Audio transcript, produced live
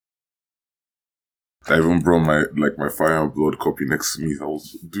I even brought my Fire and Blood copy next to me. I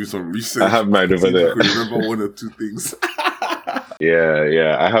was doing some research. I have mine over there. I could remember one or two things.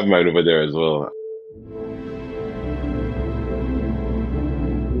 Yeah. I have mine over there as well.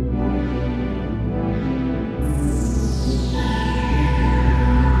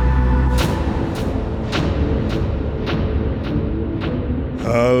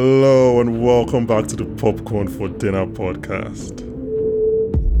 Hello and welcome back to the Popcorn for Dinner podcast.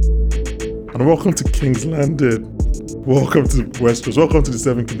 And welcome to King's Landing. Welcome to Westeros. Welcome to the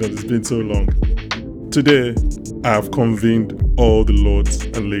Seven Kingdoms. It's been so long. Today, I have convened all the lords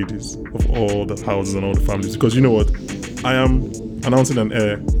and ladies of all the houses and all the families because you know what? I am announcing an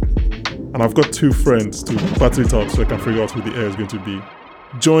heir. And I've got two friends to battle it out so I can figure out who the heir is going to be.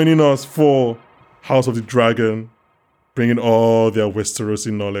 Joining us for House of the Dragon, bringing all their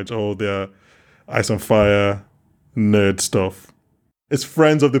Westerosi knowledge, all their Ice and Fire nerd stuff. It's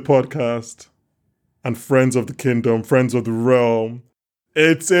friends of the podcast and friends of the kingdom, friends of the realm.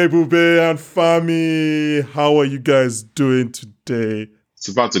 It's Ebube and Fami. How are you guys doing today? It's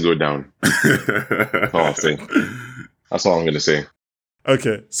about to go down. That's all I'll say. That's all I'm going to say.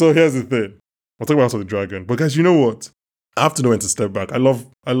 Okay, so here's the thing. I'll talk about House of the Dragon. But guys, you know what? I have to know when to step back. I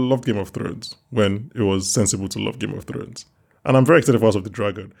loved Game of Thrones when it was sensible to love Game of Thrones. And I'm very excited for House of the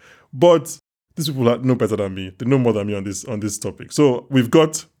Dragon. But these people know better than me. They know more than me on this topic. So we've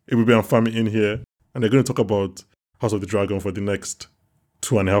got Ebube and Fami in here, and they're going to talk about House of the Dragon for the next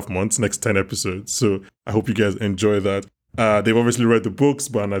 2.5 months, next 10 episodes. So I hope you guys enjoy that. They've obviously read the books,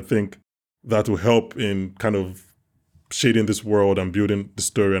 but I think that will help in kind of shading this world and building the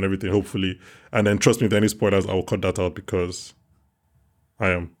story and everything, hopefully. And then trust me, if there are any spoilers, I will cut that out because I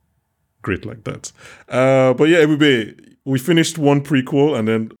am great like that. But yeah, everybody, we finished one prequel and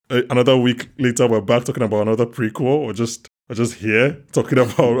then another week later we're back talking about another prequel or just here talking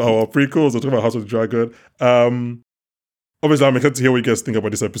about our prequels or talking about House of the Dragon. Obviously, I'm excited to hear what you guys think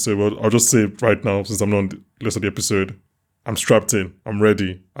about this episode, but I'll just say right now, since I'm not on the rest of the episode, I'm strapped in. I'm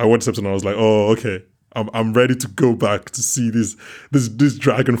ready. I watched this episode and I was like, oh, okay. I'm ready to go back to see this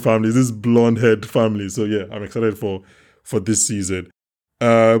dragon family, this blonde-haired family. So yeah, I'm excited for this season.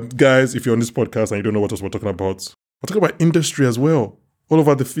 Guys, if you're on this podcast and you don't know what else we're talking about industry as well. All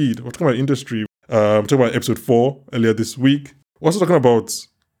over the feed. We're talking about industry. We're talking about episode 4 earlier this week. We're also talking about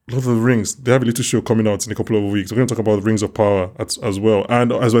Lord of the Rings. They have a little show coming out in a couple of weeks. We're going to talk about Rings of Power as well.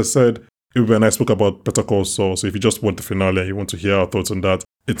 And as I said, Ebube and I spoke about Better Call Saul. So if you just want the finale and you want to hear our thoughts on that,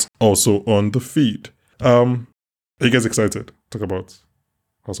 it's also on the feed. Are you guys excited to talk about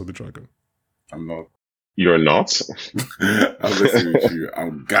House of the Dragon? I'm not. You're not? I'm listening with you.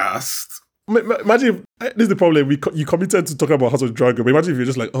 I'm gassed. Imagine if, this is the problem. You committed to talk about House of the Dragon, but imagine if you're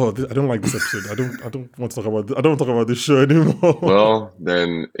just like, oh, I don't like this episode. I don't want to talk about. I don't want to talk about this show anymore. Well,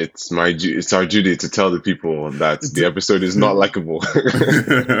 then it's our duty to tell the people that the episode is not likable.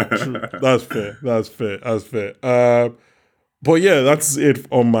 True. That's fair. But yeah, that's it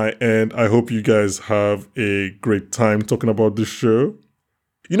on my end. I hope you guys have a great time talking about this show.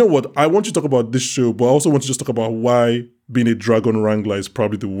 You know what? I want you to talk about this show, but I also want you to just talk about why being a dragon wrangler is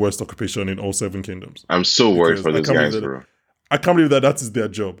probably the worst occupation in all 7 kingdoms. I'm so worried for those guys, bro. I can't believe that is their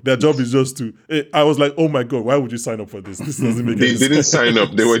job. Their job is just to... I was like, oh my God, why would you sign up for this? This doesn't make any sense. They didn't sign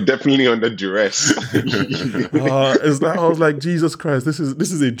up. They were definitely under duress. I was like, Jesus Christ, this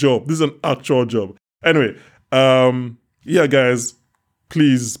is a job. This is an actual job. Anyway, yeah, guys,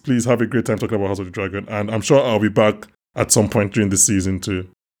 please have a great time talking about House of the Dragon. And I'm sure I'll be back at some point during this season to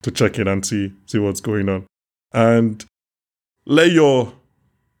check in and see what's going on. And let your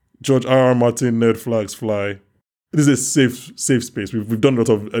George R.R. Martin nerd flags fly. This is a safe space. We've done a lot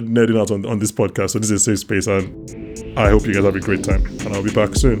of nerding out on this podcast, so this is a safe space. And I hope you guys have a great time. And I'll be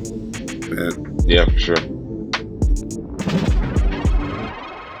back soon. Yeah, for sure.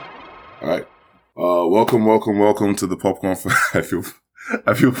 All right. Welcome to the Popcorn.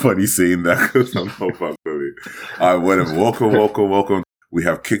 I feel funny saying that because I'm not Bankole. All right, whatever. Welcome. We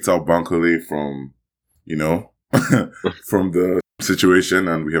have kicked out Bankole from, from the situation,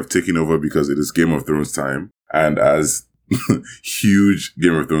 and we have taken over because it is Game of Thrones time. And as huge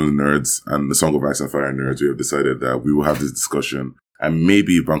Game of Thrones nerds and the Song of Ice and Fire nerds, we have decided that we will have this discussion. And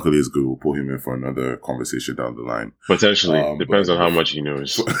maybe if Bankole is good, we'll pull him in for another conversation down the line. Potentially. Depends on how much he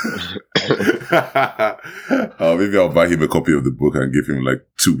knows. Maybe I'll buy him a copy of the book and give him like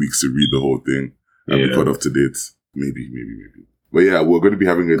 2 weeks to read the whole thing and be caught up to date. Maybe. But yeah, we're going to be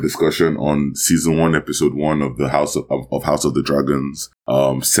having a discussion on season 1, episode 1 of the House of the Dragons,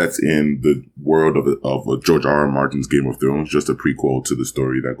 set in the world of George R.R. Martin's Game of Thrones, just a prequel to the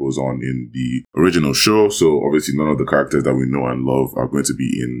story that goes on in the original show. So obviously none of the characters that we know and love are going to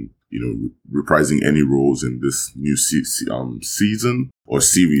be in reprising any roles in this new season or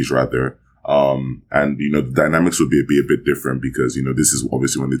series rather. And the dynamics would be a bit different because this is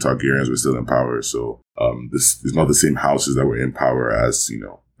obviously when the Targaryens were still in power. So this is not the same houses that were in power as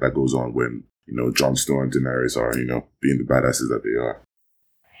that goes on when Jon Snow and Daenerys are being the badasses that they are.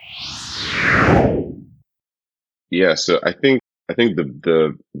 Yeah, so I think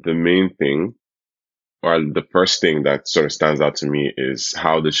the main thing, or the first thing that sort of stands out to me, is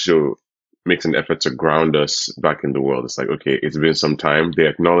how the show makes an effort to ground us back in the world. It's like, okay, it's been some time. They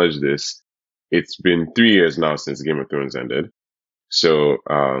acknowledge this. It's been 3 years now since Game of Thrones ended. So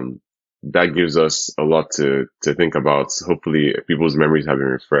that gives us a lot to think about. Hopefully people's memories have been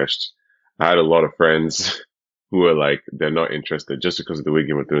refreshed. I had a lot of friends who were like, they're not interested just because of the way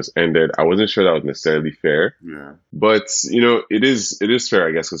Game of Thrones ended. I wasn't sure that was necessarily fair. Yeah. But, it is fair,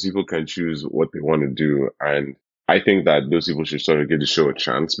 I guess, because people can choose what they want to do. And I think that those people should sort of give the show a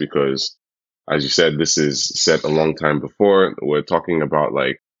chance because, as you said, this is set a long time before. We're talking about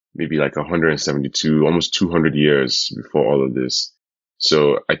maybe 172, almost 200 years before all of this.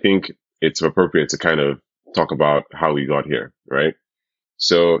 So I think it's appropriate to kind of talk about how we got here, right?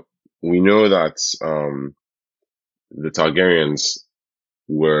 So we know that the Targaryens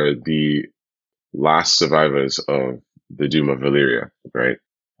were the last survivors of the Doom of Valyria, right?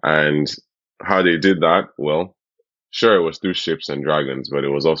 And how they did that, well, sure, it was through ships and dragons, but it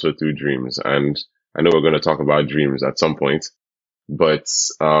was also through dreams. And I know we're going to talk about dreams at some point, but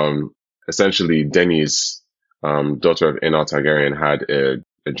essentially Dany's daughter of Aenor Targaryen had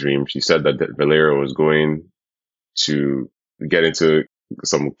a dream. She said that Valyria was going to get into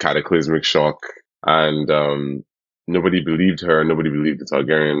some cataclysmic shock, and nobody believed her. Nobody believed the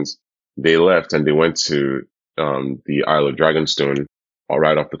Targaryens. They left and they went to the Isle of Dragonstone,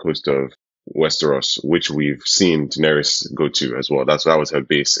 right off the coast of Westeros, which we've seen Daenerys go to as well. That was her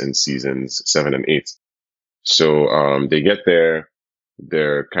base in seasons 7 and 8. So they get there.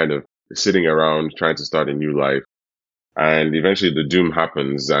 They're kind of sitting around trying to start a new life. And eventually the doom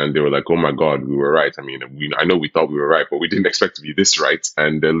happens and they were like, oh my God, we were right. I mean, I know we thought we were right, but we didn't expect to be this right.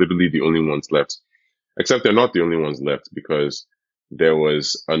 And they're literally the only ones left. Except they're not the only ones left because there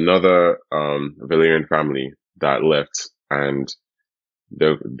was another Valyrian family that left, and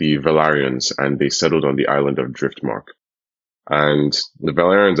the Velaryons, and they settled on the island of Driftmark. And the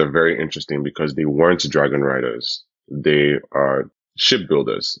Velaryons are very interesting because they weren't dragon riders. They are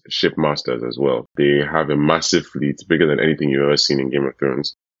shipbuilders, shipmasters as well. They have a massive fleet, bigger than anything you've ever seen in Game of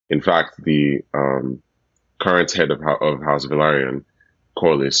Thrones. In fact, the current head of House Velaryon,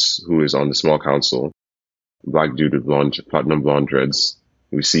 Corlys, who is on the small council, black dude with platinum blonde dreads.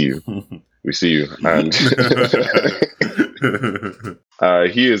 We see you. We see you. And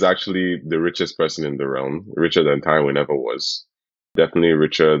he is actually the richest person in the realm, richer than Tywin ever was. Definitely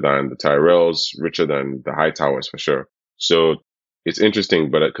richer than the Tyrells, richer than the High Towers for sure. So it's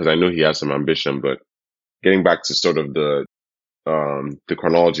interesting, but because I know he has some ambition, but getting back to sort of the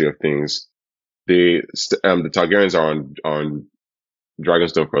chronology of things, the Targaryens are on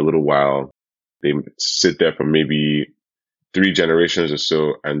Dragonstone for a little while. They sit there for maybe 3 generations or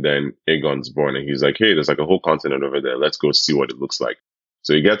so, and then Aegon's born, and he's like, hey, there's like a whole continent over there. Let's go see what it looks like.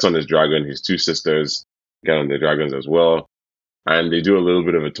 So he gets on his dragon. His 2 sisters get on their dragons as well, and they do a little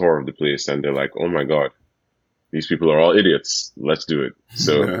bit of a tour of the place, and they're like, oh my God, these people are all idiots. Let's do it.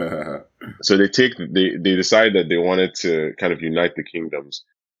 So so they decide that they wanted to kind of unite the kingdoms,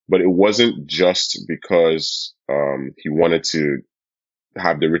 but it wasn't just because he wanted to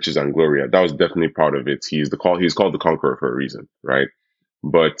have the riches and glory. That was definitely part of it. He's called the Conqueror for a reason, right?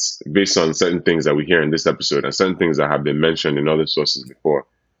 But based on certain things that we hear in this episode and certain things that have been mentioned in other sources before,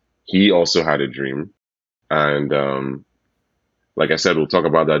 he also had a dream. And like I said, we'll talk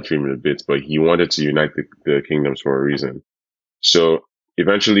about that dream in a bit, but he wanted to unite the kingdoms for a reason. So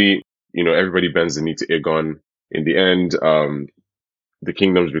eventually, everybody bends the knee to Aegon. In the end, the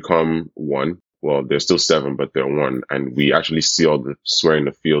kingdoms become one. Well, there's still 7, but they're 1. And we actually see all the swearing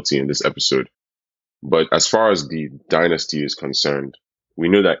of fealty in this episode. But as far as the dynasty is concerned, we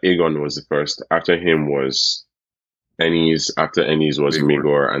know that Aegon was the first. After him was Aenys. After Aenys was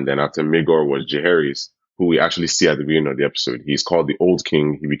Maegor. And then after Maegor was Jaehaerys, who we actually see at the beginning of the episode. He's called the Old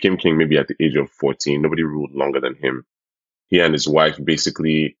King. He became king maybe at the age of 14. Nobody ruled longer than him. He and his wife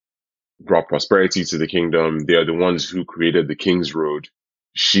basically brought prosperity to the kingdom. They are the ones who created the King's Road.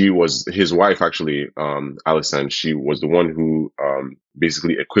 She was his wife, actually, Alicent. She was the one who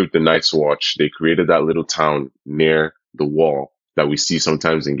basically equipped the Night's Watch. They created that little town near the wall that we see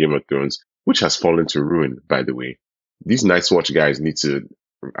sometimes in Game of Thrones, which has fallen to ruin, by the way. These Night's Watch guys need to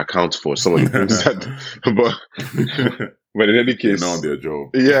account for some of the things that, but in any case, on their job.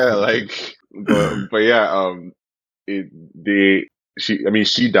 Yeah, but yeah,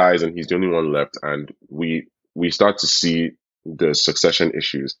 she dies and he's the only one left, and we start to see the succession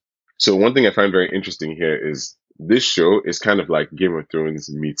issues. So one thing I find very interesting here is this show is kind of like Game of Thrones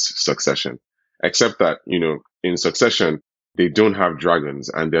meets Succession, except that, in Succession, they don't have dragons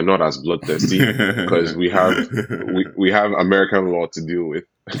and they're not as bloodthirsty because we have American law to deal with,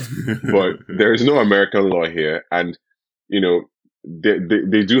 but there is no American law here. And,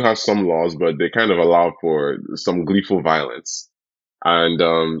 they do have some laws, but they kind of allow for some gleeful violence. And,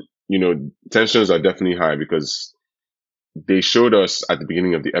 tensions are definitely high because they showed us at the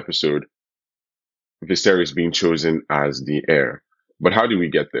beginning of the episode Viserys being chosen as the heir. But how did we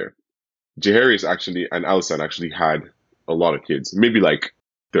get there? Jaehaerys and Alicent actually had a lot of kids, maybe like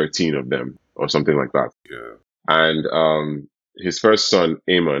 13 of them or something like that. Yeah. And his first son,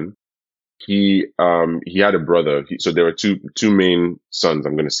 Aemon, he had a brother. So there were two main sons,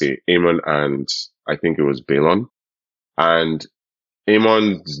 I'm going to say, Aemon and I think it was Balon. And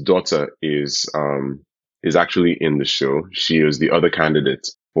Aemon's daughter is actually in the show. She is the other candidate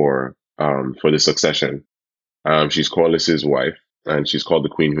for the succession. She's Corlys's wife, and she's called the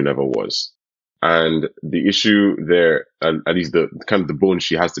Queen Who Never Was. And the issue there, and at least the kind of the bone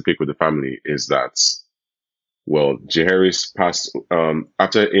she has to pick with the family, is that, well, Jaehaerys passed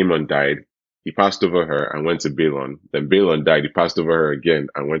after Aemon died. He passed over her and went to Balon. Then Balon died. He passed over her again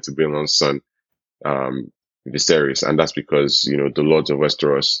and went to Balon's son, Viserys. And that's because, the Lords of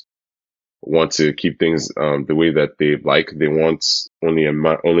Westeros want to keep things the way that they like. They want only a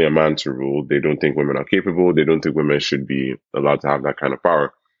man to rule. They don't think women are capable. They don't think women should be allowed to have that kind of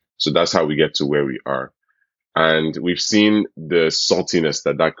power. So that's how we get to where we are. And we've seen the saltiness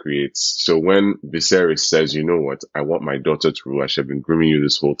that creates. So when Viserys says, you know what, I want my daughter to rule, I should have been grooming you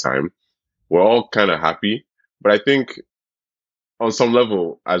this whole time, we're all kind of happy. But I think on some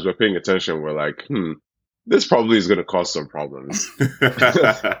level, as we're paying attention, we're like, this probably is going to cause some problems.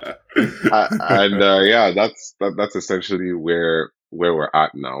 Yeah, that's essentially where we're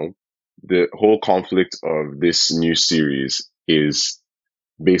at now. The whole conflict of this new series is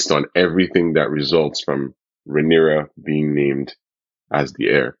based on everything that results from Rhaenyra being named as the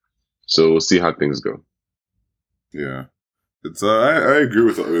heir. So we'll see how things go. Yeah. It's I agree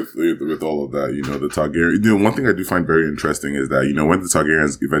with all of that. The Targaryen. One thing I do find very interesting is that when the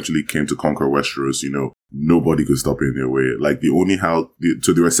Targaryens eventually came to conquer Westeros, nobody could stop in their way. Like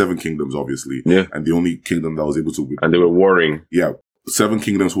so there were 7 kingdoms, obviously, yeah, and the only kingdom that was able to, and they were warring. Yeah, 7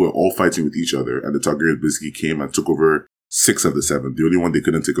 kingdoms who were all fighting with each other, and the Targaryens basically came and took over 6 of the 7. The only one they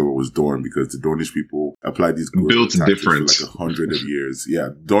couldn't take over was Dorne because the Dornish people applied these built different for like 100 of years. Yeah,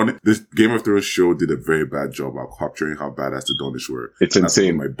 this Game of Thrones show did a very bad job of capturing how badass the Dornish were. It's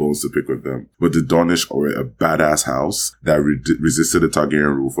insane. My bones to pick with them. But the Dornish are a badass house that resisted the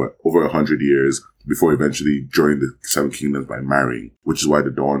Targaryen rule for over 100 years before eventually joined the 7 kingdoms by marrying, which is why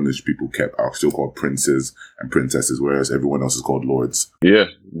the Dornish people are still called princes and princesses, whereas everyone else is called lords. Yeah,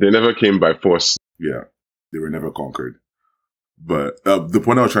 they never came by force. Yeah, they were never conquered. But the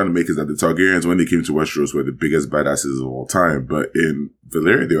point I was trying to make is that the Targaryens, when they came to Westeros, were the biggest badasses of all time. But in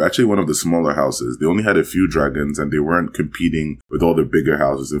Valyria, they were actually one of the smaller houses. They only had a few dragons, and they weren't competing with all the bigger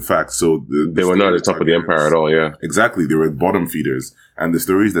houses. In fact, so they were not at the top of the empire at all. Yeah, exactly. They were bottom feeders. And the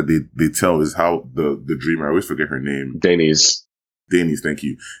stories that they tell is how the dreamer, I always forget her name, Daenerys, thank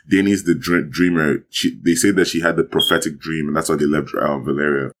you. Daenerys, the dreamer, they say that she had the prophetic dream, and that's why they left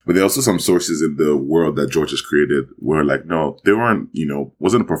Valyria. But there are also some sources in the world that George has created where, like, no, they weren't,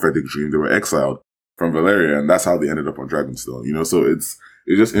 wasn't a prophetic dream. They were exiled from Valyria, and that's how they ended up on Dragonstone, So it's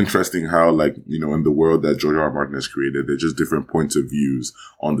just interesting how, like, in the world that George R.R. Martin has created, there's just different points of views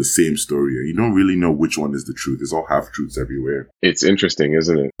on the same story. And you don't really know which one is the truth. It's all half-truths everywhere. It's interesting,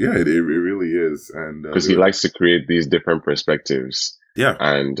 isn't it? Yeah, it really is. And because he likes to create these different perspectives. Yeah.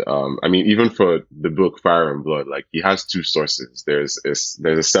 And, even for the book Fire and Blood, like, he has 2 sources. There's a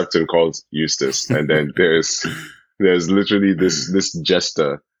septon called Eustace, and then there's literally this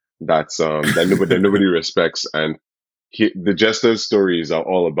jester that nobody respects. And the jester's stories are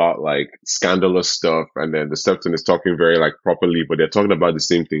all about like scandalous stuff, and then the septon is talking very like properly, but they're talking about the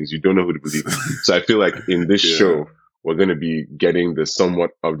same things. You don't know who to believe. So I feel like in this show, we're going to be getting the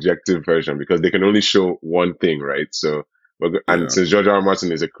somewhat objective version because they can only show one thing, right? So, since George R. R.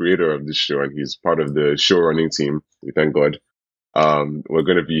 Martin is a creator of this show and he's part of the show running team, we thank God. We're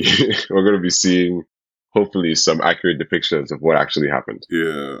going to be seeing hopefully some accurate depictions of what actually happened.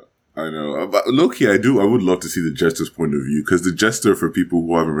 Yeah. I know. But low-key, I would love to see the jester's point of view, because the jester, for people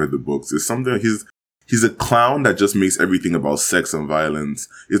who haven't read the books, is something, he's a clown that just makes everything about sex and violence.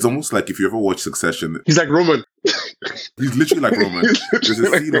 It's almost like if you ever watch Succession. He's like Roman. He's literally like Roman. There's a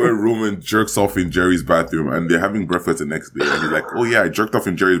scene where Roman jerks off in Jerry's bathroom and they're having breakfast the next day. And he's like, oh yeah, I jerked off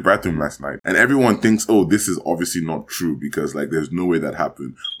in Jerry's bathroom last night. And everyone thinks, oh, this is obviously not true because like there's no way that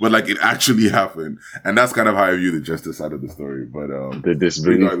happened. But like it actually happened. And that's kind of how I view the justice side of the story. But the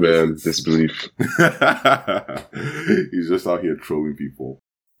disbelief, man. Disbelief. He's just out here trolling people.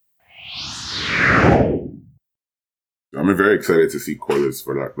 I'm very excited to see Corlys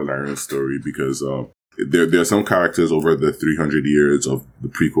Velaryon's story because there are some characters over the 300 years of the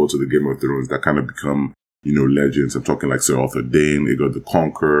prequel to the Game of Thrones that kind of become, legends. I'm talking like Sir Arthur Dayne, Aegon the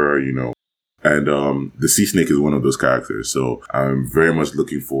Conqueror, and the Sea Snake is one of those characters. So I'm very much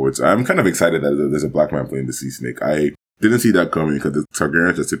looking forward to. I'm kind of excited that there's a black man playing the Sea Snake. I didn't see that coming because the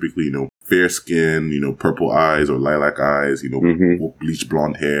Targaryens are typically, fair skin, purple eyes or lilac eyes, bleach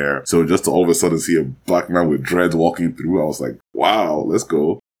blonde hair. So just to all of a sudden see a black man with dreads walking through, I was like, wow, let's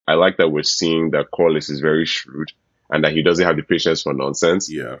go. I like that we're seeing that Corlys is very shrewd and that he doesn't have the patience for nonsense.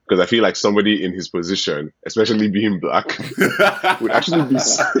 Yeah. Because I feel like somebody in his position, especially being black, would actually be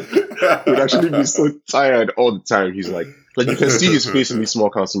so tired all the time. He's like you can see his face in these small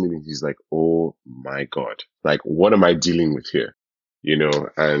council meetings. He's like, oh my God, like, what am I dealing with here?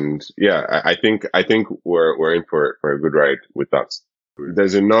 And yeah, I think we're in for a good ride with that.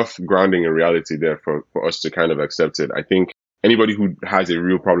 There's enough grounding in reality there for us to kind of accept it. I think anybody who has a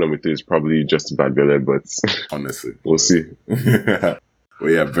real problem with it is probably just bad belly, but honestly, we'll see. Well,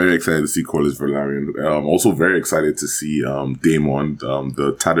 yeah, very excited to see Corlys Velaryon. Also very excited to see Daemon,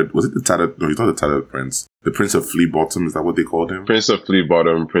 the tattered. Was it the tattered? No, he's not the tattered prince. The Prince of Flea Bottom, is that what they called him? Prince of Flea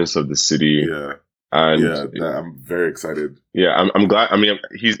Bottom, Prince of the City. Yeah, and I'm very excited. Yeah, I'm glad. I mean,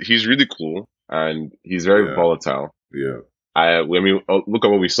 he's really cool and he's very volatile. Yeah. Look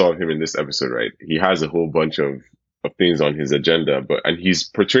at what we saw of him in this episode, right? He has a whole bunch of things on his agenda, and he's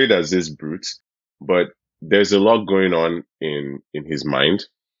portrayed as this brute, but there's a lot going on in his mind.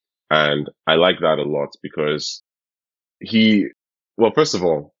 And I like that a lot because first of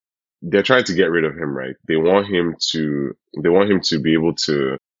all, they're trying to get rid of him, right? They want him to be able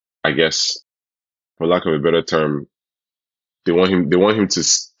to, I guess, for lack of a better term, they want him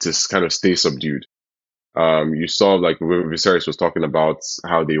to kind of stay subdued. You saw like Viserys was talking about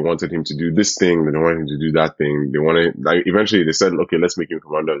how they wanted him to do this thing, they wanted him to do that thing. Eventually they said, okay, let's make him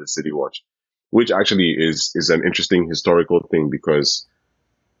commander of the City Watch, which actually is an interesting historical thing because,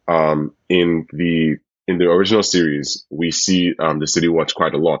 in the original series, we see, the City Watch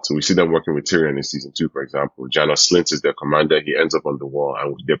quite a lot. So we see them working with Tyrion in season 2, for example. Janos Slynt is their commander. He ends up on the wall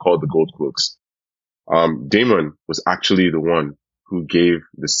and they're called the Gold Cloaks. Daemon was actually the one who gave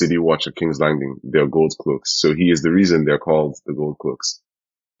the City Watch of King's Landing their gold cloaks. So he is the reason they're called the Gold Cloaks.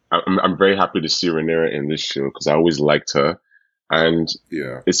 I'm very happy to see Rhaenyra in this show because I always liked her. And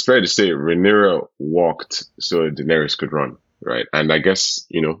it's fair to say Rhaenyra walked so Daenerys could run, right? And I guess,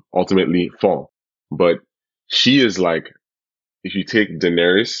 ultimately fall. But she is like, if you take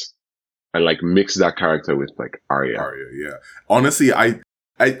Daenerys and like mix that character with like Arya. Yeah. Honestly, I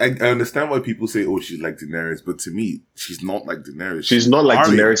understand why people say, oh, she's like Daenerys, but to me, she's not like Daenerys. She's not like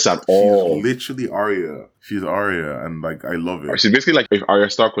Arya. Daenerys at all. She's literally Arya. She's Arya, and like, I love it. She's basically like, if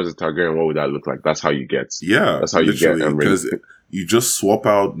Arya Stark was a Targaryen, what would that look like? That's how you get. Yeah. That's how you get. Because you just swap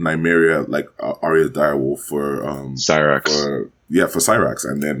out Nymeria, like Arya's direwolf for Syrax. For Syrax.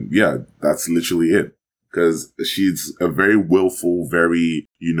 And then, that's literally it. Because she's a very willful, very,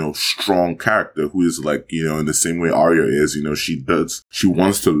 strong character who is like, in the same way Arya is, she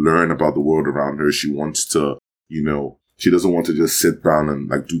wants to learn about the world around her. She wants to, she doesn't want to just sit down and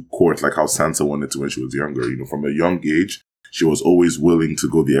like do court like how Sansa wanted to when she was younger. From a young age, she was always willing to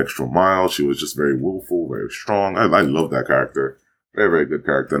go the extra mile. She was just very willful, very strong. I love that character. Very, very good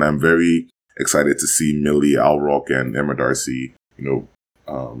character. And I'm very excited to see Millie Alrock and Emma Darcy,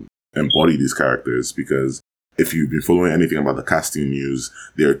 embody these characters, because if you've been following anything about the casting news,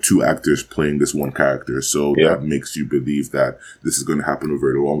 there are 2 actors playing this one character. So that makes you believe that this is going to happen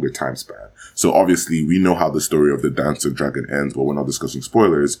over a longer time span. So obviously we know how the story of the Dance of Dragon ends, but we're not discussing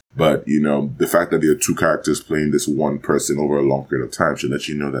spoilers. But, the fact that there are 2 characters playing this one person over a long period of time should let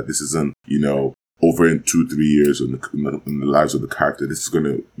you know that this isn't, over in 2-3 years in the lives of the character. This is going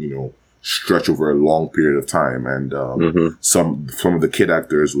to, stretch over a long period of time, and some of the kid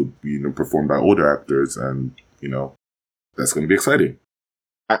actors will be performed by older actors, and that's going to be exciting.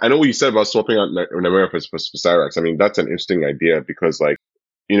 I know what you said about swapping out Nymeria for Syrax. I mean, that's an interesting idea because, like,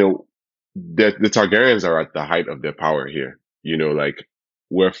 the Targaryens are at the height of their power here. Like,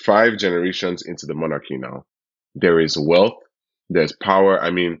 we're 5 generations into the monarchy now. There is wealth, there's power. I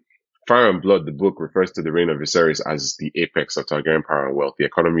mean, Fire and Blood, the book, refers to the reign of Viserys as the apex of Targaryen power and wealth. The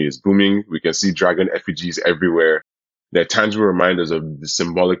economy is booming. We can see dragon effigies everywhere. They're tangible reminders of the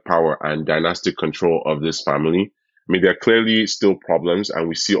symbolic power and dynastic control of this family. I mean, there are clearly still problems, and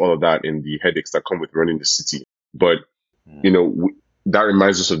we see all of that in the headaches that come with running the city. But, that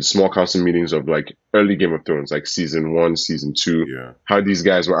reminds us of the small council meetings of like early Game of Thrones, like season 1, season 2, how these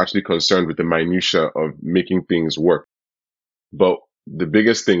guys were actually concerned with the minutia of making things work. But the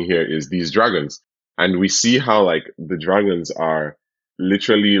biggest thing here is these dragons. And we see how like the dragons are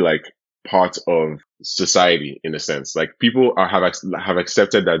literally like part of society in a sense. Like people have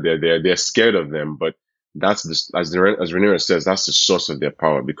accepted that they're scared of them, but that's as Rhaenyra says, that's the source of their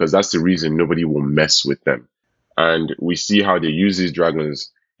power, because that's the reason nobody will mess with them. And we see how they use these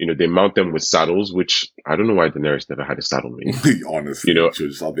dragons. They mount them with saddles, which I don't know why Daenerys never had a saddle made. Honestly, she was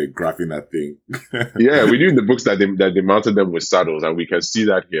just out there graphing that thing. Yeah, we knew in the books that they mounted them with saddles, and we can see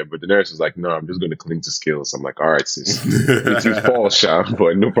that here. But Daenerys was like, "No, I'm just going to cling to scales." I'm like, "All right, sis, you fall, Sha,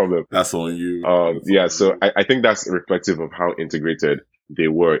 but no problem." That's on you. So I think that's reflective of how integrated they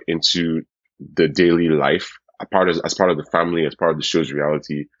were into the daily life, as part of the family, as part of the show's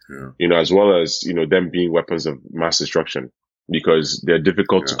reality. As well as them being weapons of mass destruction, because they're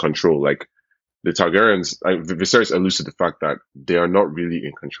difficult to control. Like the Targaryens, Viserys alludes to the fact that they are not really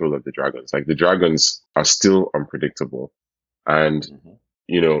in control of the dragons. Like the dragons are still unpredictable, and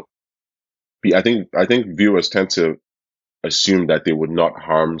I think viewers tend to assume that they would not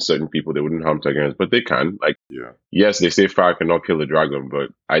harm certain people. They wouldn't harm Targaryens, but they can. Like, yes, they say fire cannot kill a dragon,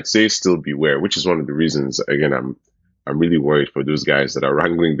 but I'd say still beware. Which is one of the reasons, again, I'm really worried for those guys that are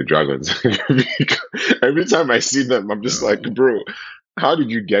wrangling the dragons. Every time I see them, I'm just like, bro, how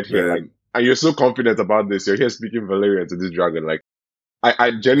did you get here? Like, and you're so confident about this. You're here speaking Valyrian to this dragon. Like, I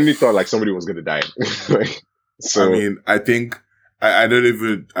genuinely thought like somebody was gonna die. So I mean, I think I don't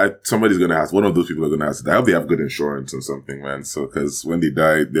even. Somebody's gonna ask. One of those people are gonna ask. I hope they have good insurance or something, man. So, because when they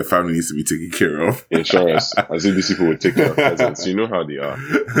die, their family needs to be taken care of. Insurance, as if these people would take care of peasants. You know how they are.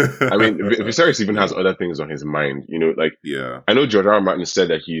 I mean, Viserys even has other things on his mind. I know George R. R. Martin said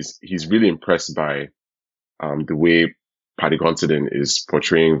that he's really impressed by the way Paddy Considine is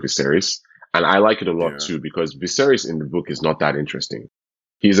portraying Viserys, and I like it a lot too, because Viserys in the book is not that interesting.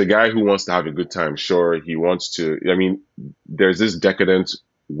 He's a guy who wants to have a good time. Sure, he wants to. I mean, there's this decadent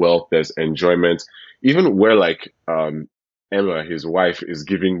wealth. There's enjoyment. Even where like Emma, his wife, is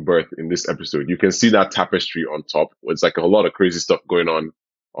giving birth in this episode, you can see that tapestry on top. It's like a lot of crazy stuff going on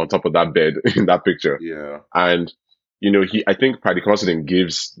top of that bed in that picture. Yeah. And I think Paddy Considine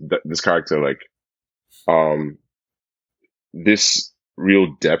gives this character like this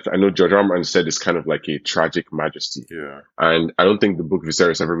real depth. I know George R. R. Martin said it's kind of like a tragic majesty. Yeah. And I don't think the book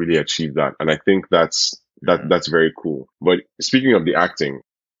Viserys ever really achieved that. And I think that's very cool. But speaking of the acting,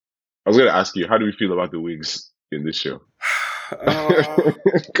 I was going to ask you, how do we feel about the wigs in this show? I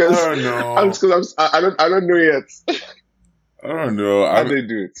don't know. I don't know yet. I don't know. How they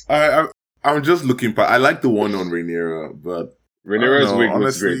do it? I'm just looking. I like the one on Rhaenyra, but Rhaenyra's wig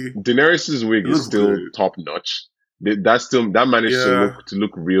looks great. Daenerys' wig is still top notch. That managed to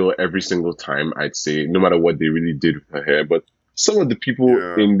look real every single time, I'd say, no matter what they really did with her hair. But some of the people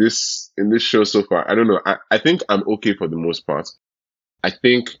in this show so far, I don't know. I think I'm okay for the most part. I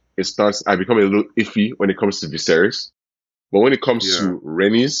think I become a little iffy when it comes to Viserys. But when it comes to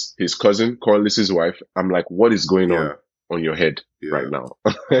Rhaenys, his cousin, Corlys's wife, I'm like, what is going on your head right now?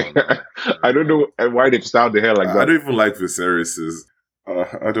 I don't know why they've styled the hair like that. I don't even like Viserys's.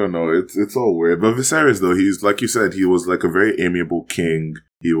 I don't know. It's all weird. But Viserys, though, he's like you said, he was like a very amiable king.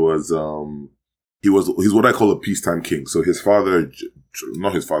 He's what I call a peacetime king. So his grandfather,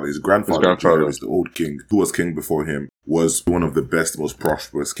 Jaehaerys, the old king, who was king before him, was one of the best, most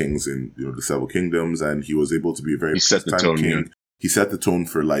prosperous kings in the Seven Kingdoms, and he was able to be a very peacetime king. Yeah. He set the tone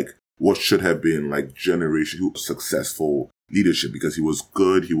for like what should have been like generation successful leadership, because he was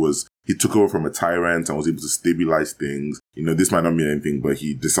good. He took over from a tyrant and was able to stabilize things. This might not mean anything, but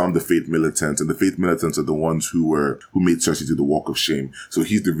he disarmed the Faith Militants, and the Faith Militants are the ones who made Cersei do the walk of shame. So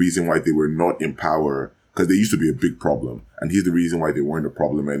he's the reason why they were not in power, because they used to be a big problem, and he's the reason why they weren't a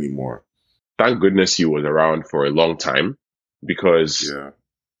problem anymore. Thank goodness he was around for a long time, because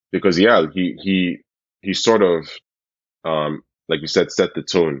he sort of like you said, set the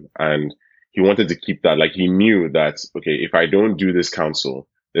tone, and he wanted to keep that. Like he knew that, okay, if I don't do this council,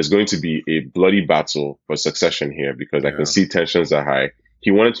 there's going to be a bloody battle for succession here, because I can see tensions are high.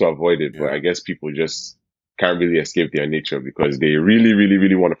 He wanted to avoid it, but I guess people just can't really escape their nature, because they really, really,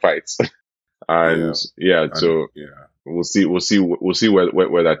 really want to fight. So we'll see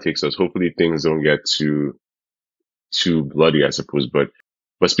where that takes us. Hopefully things don't get too bloody, I suppose. But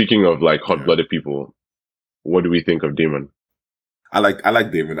But speaking of like hot-blooded people, what do we think of Daemon? I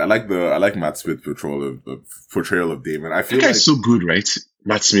like Daemon. I like Matt Smith's portrayal of Daemon. I feel that guy's so good, right?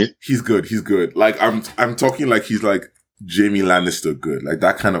 Matt Smith. He's good. Like I'm talking like he's like Jaime Lannister good. Like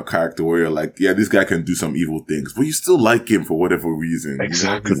that kind of character where you're like, yeah, this guy can do some evil things, but you still like him for whatever reason.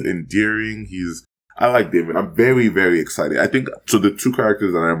 Exactly. He's endearing. I like Daemon. I'm very, very excited. I think so the two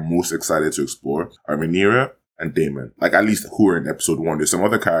characters that I'm most excited to explore are Rhaenyra and Daemon. Like at least who are in episode 1. There's some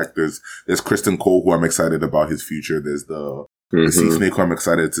other characters. There's Kristen Cole who I'm excited about his future. There's the Sea Snake who I'm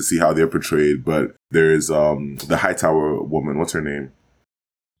excited to see how they're portrayed. But there's the Hightower woman. What's her name?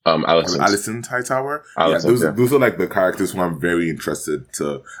 Alicent Hightower. Those are like the characters who I'm very interested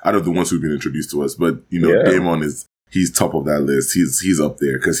to, out of the ones who've been introduced to us. But Daemon he's top of that list. He's up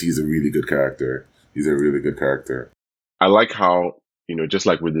there because he's a really good character. He's a really good character. I like how, just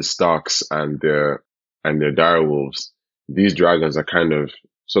like with the Starks and their direwolves, these dragons are kind of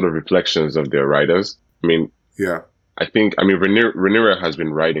sort of reflections of their riders. I mean, yeah. Rhaenyra has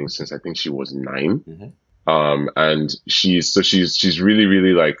been riding since I think she was 9. Mm-hmm. And she's really,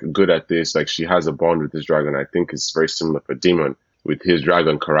 really like good at this. Like she has a bond with this dragon. I think it's very similar for Daemon with his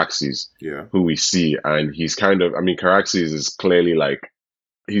dragon Caraxes, who we see. And he's kind of, Caraxes is clearly like,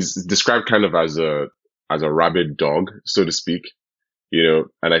 he's described kind of as a rabid dog, so to speak,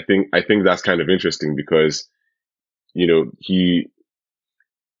 and I think that's kind of interesting because,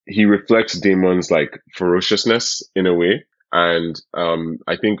 he reflects Daemon's like ferociousness in a way. And,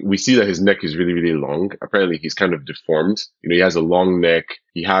 I think we see that his neck is really, really long. Apparently he's kind of deformed. He has a long neck.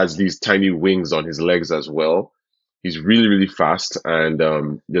 He has these tiny wings on his legs as well. He's really, really fast. And,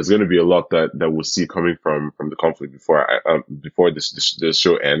 there's going to be a lot that we'll see coming from the conflict before this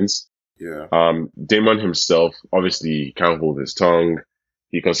show ends. Yeah. Daemon himself, obviously he can't hold his tongue.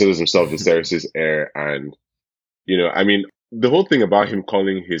 He considers himself Viserys' heir. And, the whole thing about him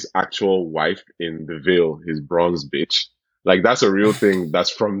calling his actual wife in the Vale his bronze bitch, like that's a real thing that's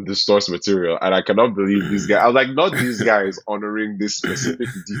from the source material. And I cannot believe these guys. I was like, not these guys honoring this specific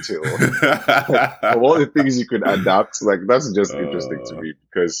detail. Of all the things you could adapt, like that's just interesting to me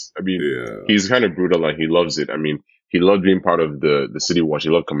because, he's kind of brutal and he loves it. He loved being part of the City Watch. He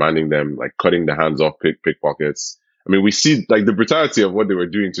loved commanding them, like cutting the hands off pickpockets. We see like the brutality of what they were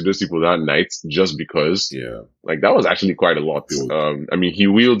doing to those people that night just because, like that was actually quite a lot. He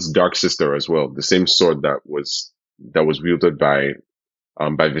wields Dark Sister as well, the same sword that was wielded by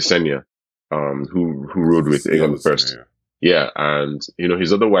Visenya, who ruled with Aegon the First. Yeah, and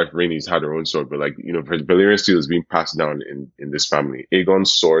his other wife Rhaenys had her own sword, but like Valyrian steel is being passed down in this family.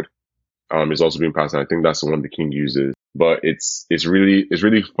 Aegon's sword is also being passed down. I think that's the one the king uses. But it's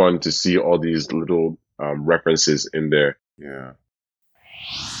really fun to see all these little references in there. Yeah.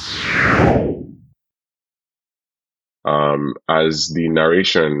 As the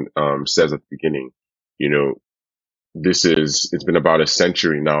narration says at the beginning, it's been about a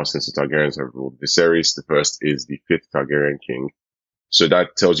century now since the Targaryens have ruled. Viserys the First is the 5th Targaryen king. So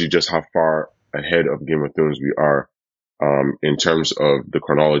that tells you just how far ahead of Game of Thrones we are in terms of the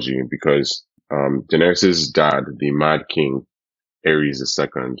chronology, because Daenerys' dad, the Mad King, Aerys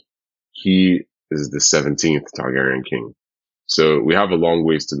II, he is the 17th Targaryen king. So we have a long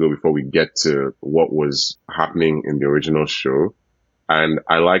ways to go before we get to what was happening in the original show. And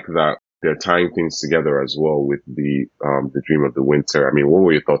I like that they're tying things together as well with the Dream of the Winter. What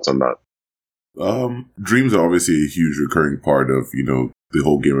were your thoughts on that? Dreams are obviously a huge recurring part of, the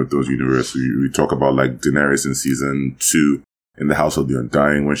whole Game of Thrones universe. We talk about like Daenerys in season 2 in the House of the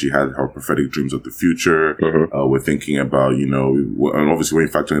Undying when she had her prophetic dreams of the future. Mm-hmm. We're thinking about, and obviously when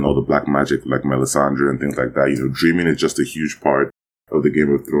you factor in all the black magic like Melisandre and things like that, dreaming is just a huge part of the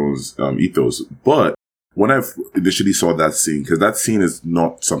Game of Thrones ethos. But when I initially saw that scene, because that scene is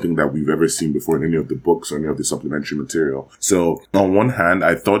not something that we've ever seen before in any of the books or any of the supplementary material. So on one hand,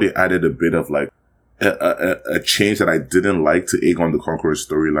 I thought it added a bit of like a change that I didn't like to Aegon the Conqueror's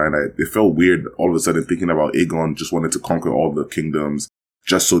storyline. It felt weird all of a sudden thinking about Aegon just wanted to conquer all the kingdoms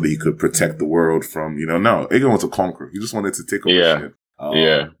just so that he could protect the world from, no, Aegon was a conqueror. He just wanted to take over shit.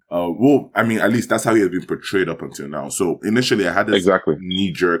 Well, at least that's how he has been portrayed up until now. So initially I had this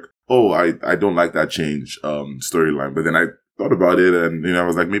knee jerk, I don't like that change, storyline. But then I thought about it and, I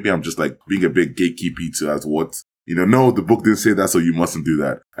was like, maybe I'm just like being a big gatekeeper to as what, no, the book didn't say that, so you mustn't do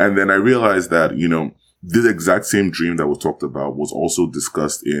that. And then I realized that, the exact same dream that was talked about was also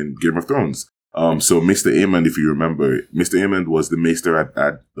discussed in Game of Thrones. So Mr. Aemond, if you remember, Mr. Aemond was the maester at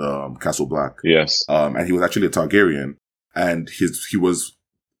Castle Black. Yes. And he was actually a Targaryen, and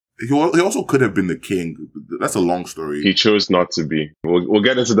He also could have been the king. That's a long story. He chose not to be. We'll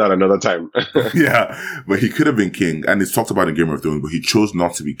get into that another time. Yeah, but he could have been king, and it's talked about in Game of Thrones, but he chose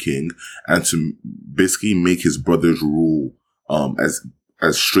not to be king and to basically make his brothers rule as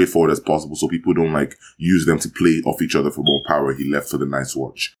straightforward as possible, so people don't like use them to play off each other for more power. He left for the Night's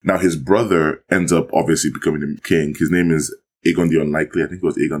Watch. Now his brother ends up obviously becoming the king. His name is Aegon the Unlikely. I think it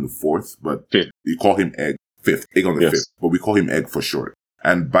was Aegon the Fourth, but you call him Egg. Aegon the Fifth, but we call him Egg for short.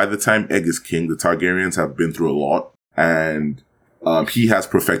 And by the time Egg is king, the Targaryens have been through a lot, and he has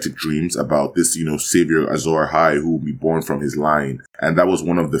prophetic dreams about this, savior Azor Ahai, who will be born from his line, and that was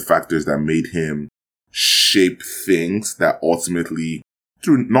one of the factors that made him shape things that ultimately,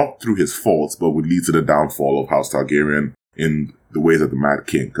 not through his faults, but would lead to the downfall of House Targaryen in the ways of the Mad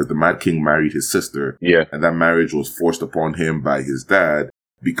King, because the Mad King married his sister, and that marriage was forced upon him by his dad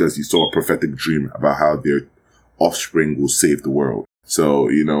because he saw a prophetic dream about how their offspring will save the world. So,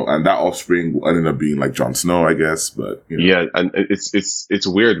 and that offspring ended up being like Jon Snow, I guess, but, Yeah, and it's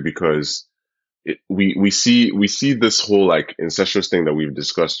weird because we see this whole like incestuous thing that we've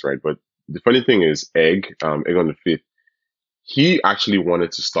discussed, right? But the funny thing is Aegon the Fifth, he actually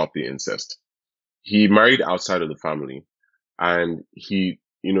wanted to stop the incest. He married outside of the family, and it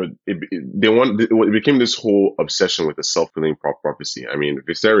became this whole obsession with the self-fulfilling prophecy. I mean,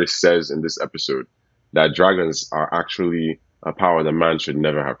 Viserys says in this episode that dragons are actually a power that man should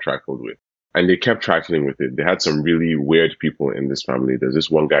never have trifled with. And they kept trifling with it. They had some really weird people in this family. There's this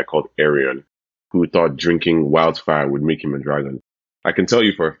one guy called Aerion who thought drinking wildfire would make him a dragon. I can tell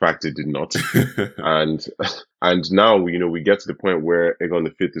you for a fact it did not. and now, we get to the point where Aegon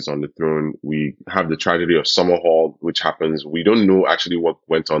the Fifth is on the throne. We have the tragedy of Summerhall, which happens. We don't know actually what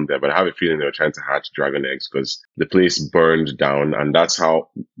went on there, but I have a feeling they were trying to hatch dragon eggs because the place burned down. And that's how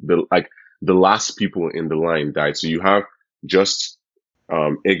the last people in the line died. So you have just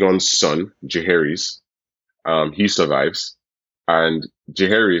Aegon's son, Jaehaerys. He survives, and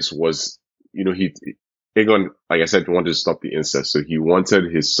Jaehaerys was, Aegon, like I said, wanted to stop the incest, so he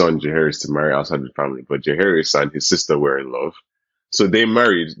wanted his son Jaehaerys to marry outside the family. But Jaehaerys and his sister were in love, so they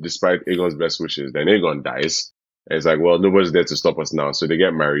married despite Aegon's best wishes. Then Aegon dies, and it's like, well, nobody's there to stop us now, so they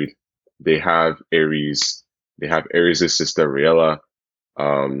get married. They have Aerys. They have Aerys' sister Rhaella.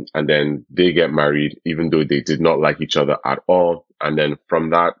 And then they get married, even though they did not like each other at all. And then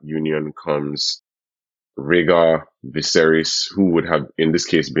from that union comes Rhaegar, Viserys, who would have, in this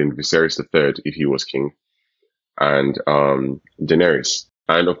case, been Viserys III if he was king, and Daenerys,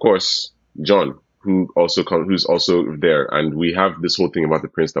 and of course Jon, who's also there. And we have this whole thing about the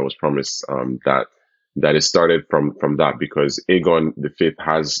prince that was promised, that is started from that, because Aegon the Fifth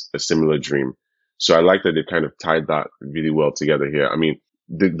has a similar dream. So I like that they kind of tied that really well together here. I mean,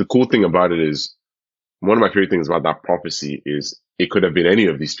 the cool thing about it is, one of my favorite things about that prophecy is it could have been any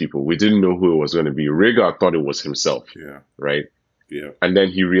of these people. We didn't know who it was going to be. Rhaegar thought it was himself. Yeah. Right? Yeah. And then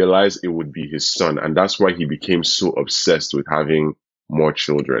he realized it would be his son. And that's why he became so obsessed with having more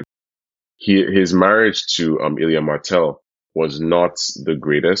children. His marriage to Ilya Martell was not the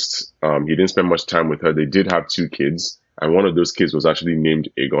greatest. He didn't spend much time with her. They did have 2 kids. And one of those kids was actually named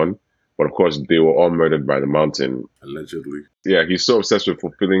Aegon. But of course, they were all murdered by the Mountain. Allegedly. Yeah, he's so obsessed with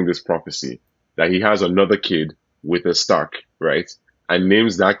fulfilling this prophecy that he has another kid with a Stark, right? And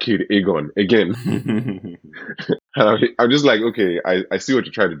names that kid Aegon again. I'm just like, okay, I see what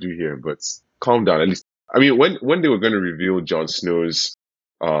you're trying to do here, but calm down. At least, I mean, when they were going to reveal Jon Snow's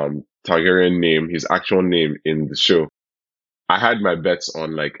Targaryen name, his actual name in the show, I had my bets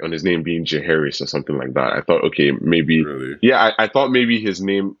on his name being Jaehaerys or something like that. I thought, okay, maybe, really? Yeah, I thought maybe his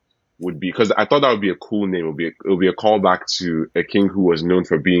name would be, because I thought that would be a cool name. It would be a callback to a king who was known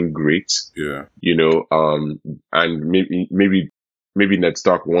for being great. Yeah. And maybe Ned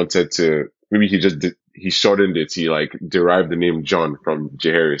Stark wanted to, maybe he shortened it. He derived the name Jon from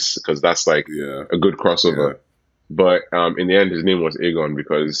Jaehaerys, because that's a good crossover. Yeah. But in the end, his name was Aegon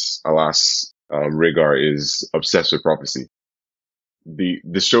because, alas, Rhaegar is obsessed with prophecy.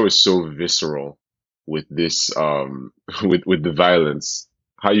 The show is so visceral with this, with the violence.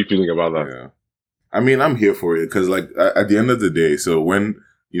 How are you feeling about that? Yeah. I mean, I'm here for it because, at the end of the day, so when,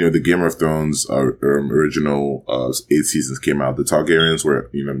 the Game of Thrones original 8 seasons came out, the Targaryens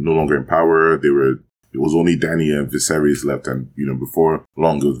were, no longer in power. It was only Dany and Viserys left, and, before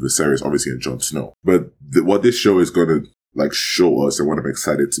long, it was Viserys, obviously, and Jon Snow. But what this show is going to, show us, and what I'm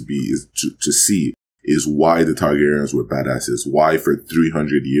excited to be is to see is why the Targaryens were badasses. Why for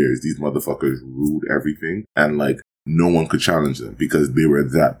 300 years, these motherfuckers ruled everything, and, no one could challenge them because they were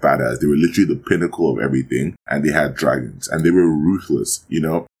that badass. They were literally the pinnacle of everything, and they had dragons, and they were ruthless,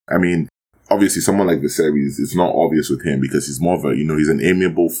 I mean, obviously someone like Viserys, it's not obvious with him because he's more of a, he's an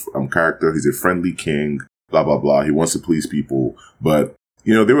amiable character. He's a friendly king, blah, blah, blah. He wants to please people. But,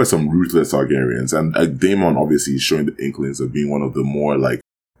 there were some ruthless Targaryens. And Daemon obviously is showing the inklings of being one of the more like,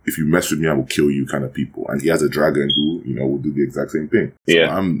 if you mess with me, I will kill you kind of people. And he has a dragon who, will do the exact same thing. So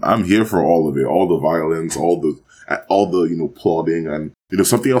yeah. I'm here for all of it. All the violence, all the plotting. And,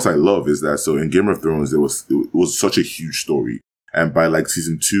 something else I love is that, so in Game of Thrones, it was such a huge story. And by like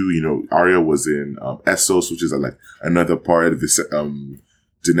season 2, Arya was in Essos, which is like another part of this.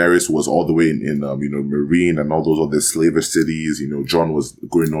 Daenerys was all the way in Meereen and all those other slaver cities. Jon was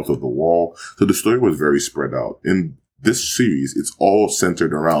going north of the Wall. So the story was very spread out. In this series, it's all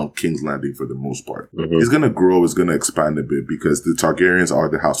centered around King's Landing for the most part. Mm-hmm. It's going to grow, it's going to expand a bit because the Targaryens are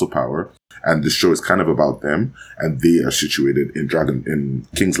the House of Power and the show is kind of about them and they are situated in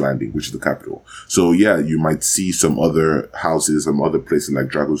King's Landing, which is the capital. So yeah, you might see some other houses, some other places like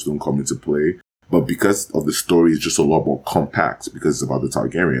Dragonstone come into play. But because of the story, it's just a lot more compact because it's about the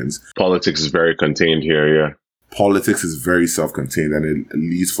Targaryens. Politics is very contained here, yeah. Politics is very self-contained and it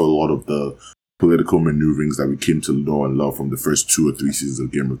leads for a lot of the political maneuverings that we came to know and love from the first 2 or 3 seasons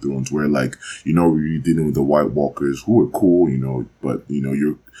of Game of Thrones, where we're dealing with the White Walkers who are cool, but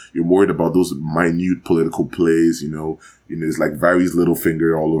you're worried about those minute political plays, it's like Varys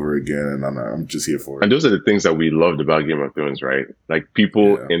Littlefinger all over again, and I'm just here for it. And those are the things that we loved about Game of Thrones, right? Like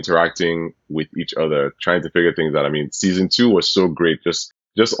people interacting with each other, trying to figure things out. I mean, season 2 was so great, just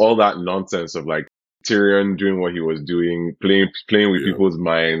all that nonsense of like Tyrion doing what he was doing, playing with people's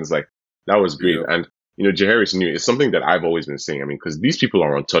minds, like. That was great. Yeah. And, Jaehaerys knew it's something that I've always been saying. I mean, because these people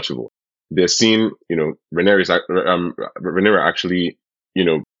are untouchable. They're seen, Rhaenyra actually,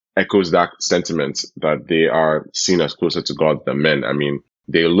 echoes that sentiment that they are seen as closer to God than men. I mean,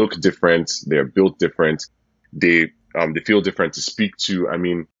 they look different. They're built different. They feel different to speak to. I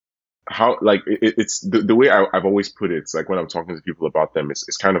mean, how, like, it's the way I've always put it. It's like when I'm talking to people about them,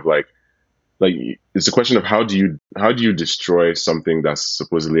 it's kind of like it's a question of how do you destroy something that's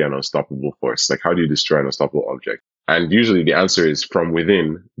supposedly an unstoppable force? Like, how do you destroy an unstoppable object? And usually the answer is from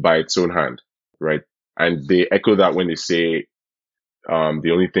within by its own hand, right? And they echo that when they say the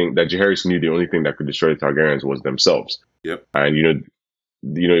only thing that Jaehaerys knew, the only thing that could destroy the Targaryens was themselves. Yep. And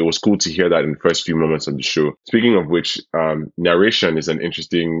it was cool to hear that in the first few moments of the show. Speaking of which, narration is an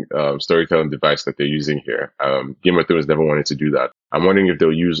interesting storytelling device that they're using here. Game of Thrones never wanted to do that. I'm wondering if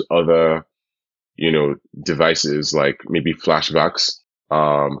they'll use other devices like maybe flashbacks.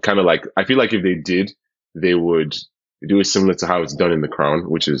 Kind of like, I feel like if they did, they would do it similar to how it's done in The Crown,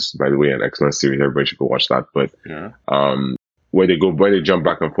 which is, by the way, an excellent series. Everybody should go watch that. But where they jump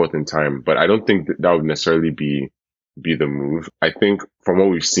back and forth in time. But I don't think that would necessarily be the move. I think from what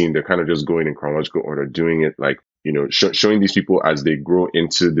we've seen, they're kind of just going in chronological order, doing it like, showing these people as they grow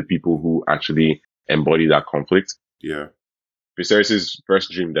into the people who actually embody that conflict. Yeah. Viserys'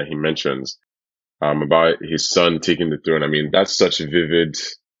 first dream that he mentions, about his son taking the throne. I mean, that's such a vivid,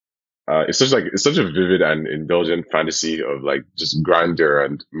 it's such a vivid and indulgent fantasy of like just grandeur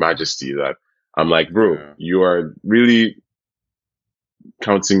and majesty that I'm like, bro, you are really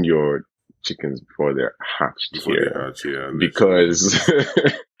counting your chickens before they're hatched here. Because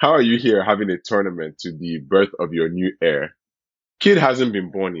how are you here having a tournament to the birth of your new heir? Kid hasn't been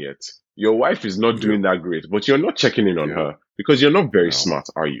born yet. Your wife is not doing that great, but you're not checking in on her because you're not very smart,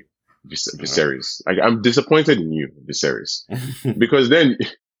 are you? Viserys. Like, I'm disappointed in you, Viserys. Because then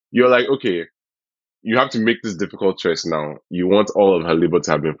you're like, okay, you have to make this difficult choice now. You want all of her labor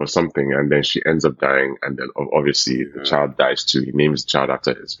to have been for something, and then she ends up dying, and then obviously the child dies too. He names the child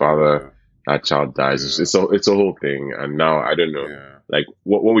after his father. That child dies. It's a whole thing. And now I don't know. Like,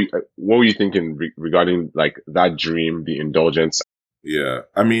 what were you thinking regarding like that dream, the indulgence? Yeah,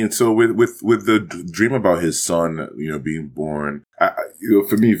 I mean, so with the dream about his son, being born,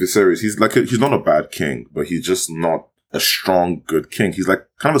 for me, Viserys, he's not a bad king, but he's just not a strong, good king. He's like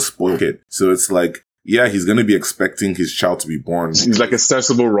kind of a spoiled kid. So it's like, yeah, he's gonna be expecting his child to be born. He's like a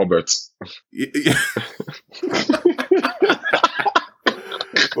sensible Robert.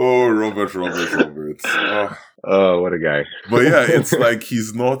 Oh, Robert. Oh, what a guy. But yeah, it's like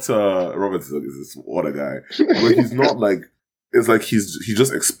he's not Robert is what a guy, but he's not like. It's like he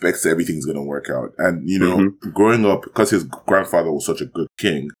just expects everything's gonna work out. And, growing up, because his grandfather was such a good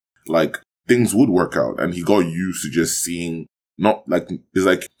king, like, things would work out. And he got used to just seeing, not like, it's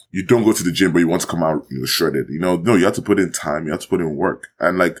like, you don't go to the gym, but you want to come out, shredded. No, you have to put in time, you have to put in work.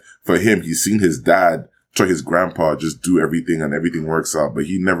 And like, for him, he's seen his dad, his grandpa just do everything and everything works out. But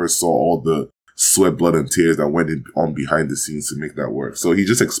he never saw all the sweat, blood, and tears that went on behind the scenes to make that work. So he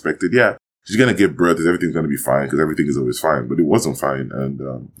just expected, she's going to give birth, everything's going to be fine, because everything is always fine. But it wasn't fine.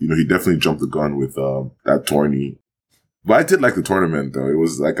 And, he definitely jumped the gun with that tourney. But I did like the tournament, though. It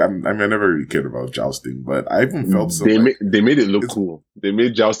was like, I never really cared about jousting, but I even felt so. They made it look cool. They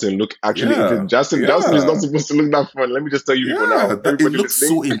made jousting look actually. Jousting is not supposed to look that fun. Let me just tell you people now. It looked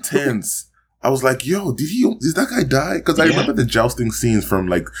so intense. I was like, yo, did that guy die? Because I remember the jousting scenes from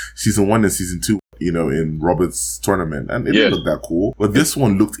like season 1 and season 2, in Robert's tournament. And it didn't look that cool. But this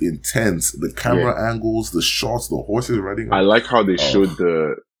one looked intense. The camera angles, the shots, the horses riding. I like how they showed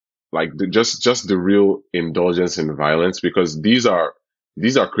just the real indulgence in violence, because these are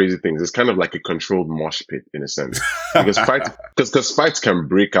crazy things. It's kind of like a controlled mosh pit in a sense, because fights can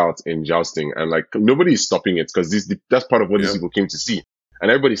break out in jousting, and like nobody is stopping it, because that's part of what these people came to see. And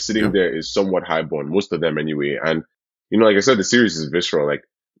everybody sitting there is somewhat highborn, most of them anyway. And, like I said, the series is visceral, like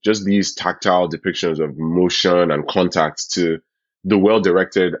just these tactile depictions of motion and contact to the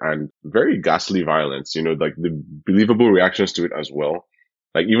well-directed and very ghastly violence, like the believable reactions to it as well.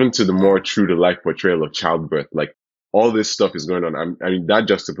 Like even to the more true to life portrayal of childbirth, like all this stuff is going on. I mean, that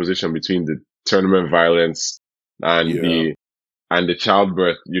juxtaposition between the tournament violence and the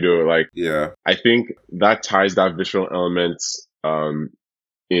childbirth, I think that ties that visceral element,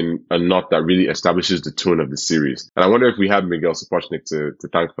 in a knot that really establishes the tone of the series. And I wonder if we have Miguel Sapochnik to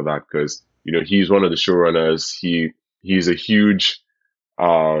thank for that, because, he's one of the showrunners. He's a huge,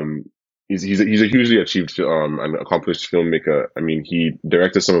 he's a hugely achieved, and accomplished filmmaker. I mean, he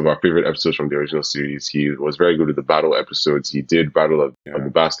directed some of our favorite episodes from the original series. He was very good at the battle episodes. He did Battle of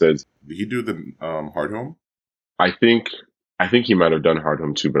the Bastards. Did he do the, Hard Home? I think he might have done Hard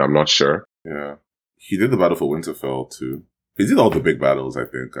Home too, but I'm not sure. Yeah. He did the Battle for Winterfell too. He did all the big battles, I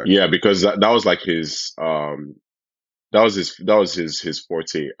think. Yeah, because that was like his, that was his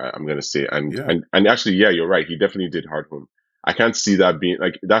forte, I'm gonna say. And actually, you're right. He definitely did Hard Home. I can't see that being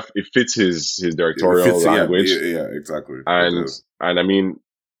like that. It fits his directorial language. Yeah, exactly. And I mean,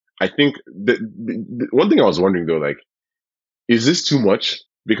 I think the one thing I was wondering though, like, is this too much?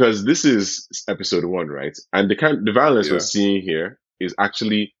 Because this is episode 1, right? And the violence we're seeing here is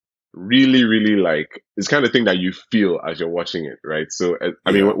actually really, really like it's kind of thing that you feel as you're watching it, right? So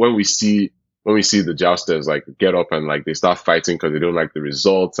I mean, when we see the jousters like get up and like they start fighting because they don't like the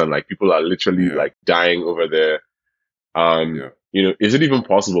results, and like people are literally like dying over there. Is it even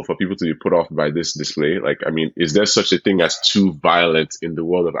possible for people to be put off by this display? Like, I mean, is there such a thing as too violent in the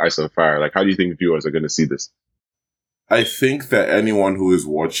world of Ice and Fire? Like, how do you think viewers are going to see this? I think that anyone who is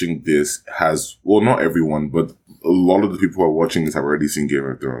watching this not everyone, but a lot of the people who are watching this have already seen Game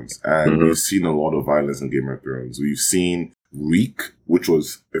of Thrones. And we've seen a lot of violence in Game of Thrones. We've seen Reek, which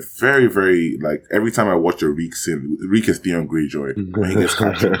was a very, very, like, every time I watch a Reek scene, Reek is Theon Greyjoy, when he gets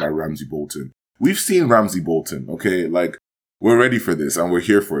captured by Ramsay Bolton. We've seen Ramsay Bolton, okay? Like, we're ready for this and we're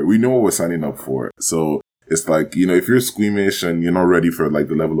here for it. We know what we're signing up for. So it's like, if you're squeamish and you're not ready for like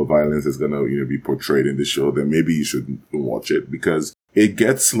the level of violence that's going to, be portrayed in the show, then maybe you shouldn't watch it, because it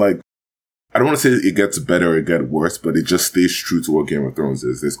gets like, I don't want to say it gets better or it gets worse, but it just stays true to what Game of Thrones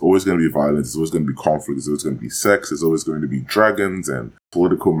is. There's always going to be violence. There's always going to be conflict. There's always going to be sex. There's always going to be dragons and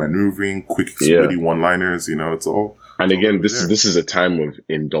political maneuvering, quick, witty one-liners. It's all. And again, this is a time of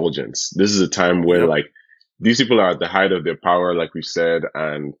indulgence. This is a time where like these people are at the height of their power, like we said,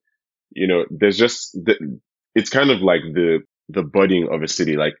 and there's just it's kind of like the budding of a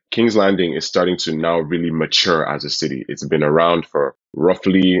city. Like King's Landing is starting to now really mature as a city. It's been around for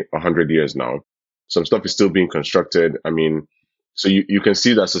roughly 100 years now. Some stuff is still being constructed. I mean, so you can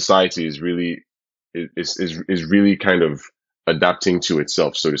see that society is really really kind of adapting to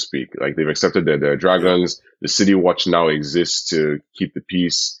itself, so to speak. Like they've accepted that there are dragons. The City Watch now exists to keep the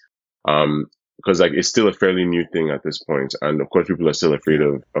peace. Because like it's still a fairly new thing at this point, and of course people are still afraid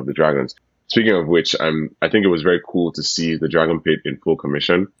of the dragons. Speaking of which, I think it was very cool to see the Dragon Pit in full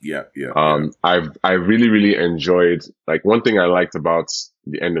commission. I really, really enjoyed, like, one thing I liked about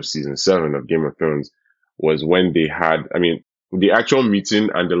the end of season 7 of Game of Thrones was when they had, I mean, the actual meeting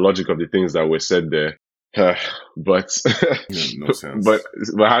and the logic of the things that were said there. But no sense. but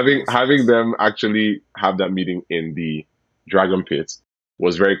having them actually have that meeting in the Dragon Pit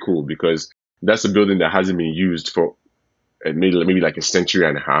was very cool, because that's a building that hasn't been used for maybe like a century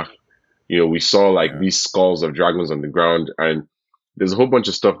and a half. We saw like these skulls of dragons on the ground, and there's a whole bunch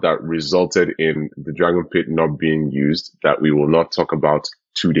of stuff that resulted in the Dragon Pit not being used that we will not talk about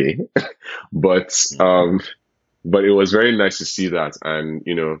today. But it was very nice to see that, and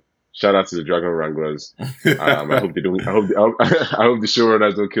shout out to the Dragon Wranglers. I hope they don't. I hope the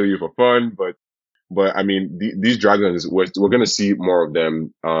showrunners don't kill you for fun. But I mean, these dragons, we're going to see more of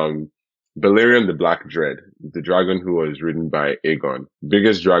them. Balerion the Black Dread, the dragon who was ridden by Aegon,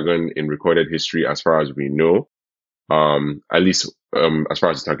 biggest dragon in recorded history as far as we know. At least as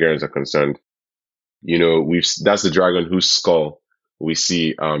far as the Targaryens are concerned. That's the dragon whose skull we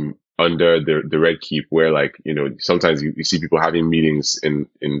see under the Red Keep, where sometimes you see people having meetings in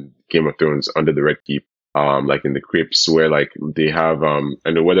Game of Thrones under the Red Keep. Like in the crypts where they have I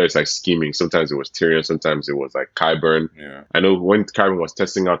know whether it's scheming, sometimes it was Tyrion, sometimes it was Qyburn. Yeah. I know when Qyburn was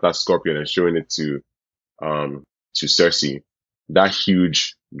testing out that scorpion and showing it to Cersei, that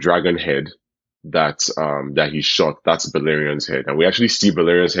huge dragon head that he shot, that's Balerion's head. And we actually see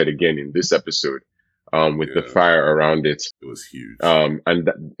Balerion's head again in this episode. With the fire around it. It was huge. And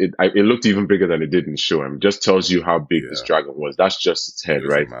it looked even bigger than it did in the show. It just tells you how big this dragon was. That's just its head,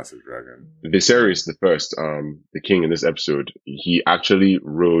 right? A massive dragon. Viserys the First, the king in this episode, he actually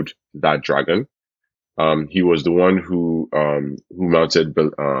rode that dragon. He was the one who mounted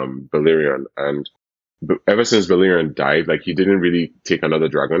Balerion, and ever since Balerion died, he didn't really take another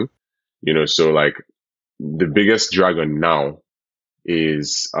dragon, so the biggest dragon now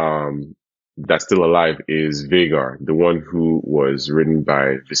is that's still alive is Vhagar, the one who was ridden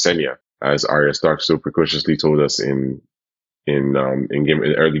by Visenya, as Arya Stark so precociously told us in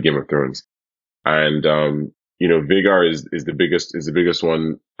early Game of Thrones. And Vhagar is the biggest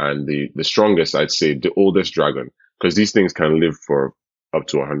one and the strongest, I'd say, the oldest dragon, because these things can live for up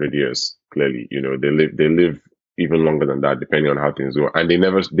to 100 years. Clearly, they live even longer than that, depending on how things go, and they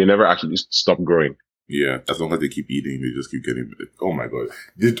never actually stop growing. Yeah, as long as they keep eating, they just keep getting. Oh my god!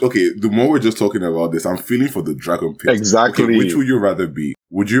 Okay, the more we're just talking about this, I'm feeling for the dragon pit. Exactly. Okay, which would you rather be?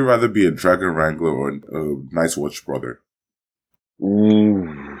 Would you rather be a dragon wrangler or a Night's Watch brother?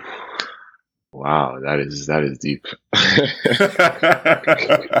 Ooh. Wow, that is deep. That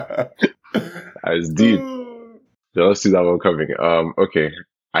is deep. So let's see that one coming. Okay,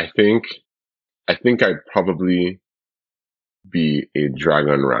 I think I'd probably be a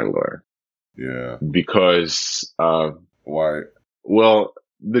dragon wrangler. Yeah. Because why? Well,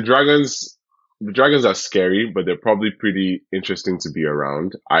 the dragons are scary, but they're probably pretty interesting to be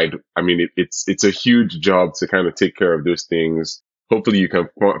around. I mean, it's a huge job to kind of take care of those things. Hopefully, you can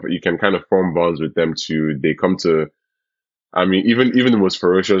kind of form bonds with them too. They come to. I mean, even the most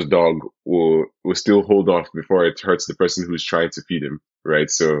ferocious dog will still hold off before it hurts the person who's trying to feed him, right?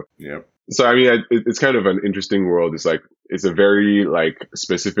 So yeah. So I mean, it's kind of an interesting world. It's a very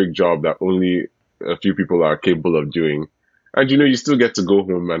specific job that only a few people are capable of doing, and you still get to go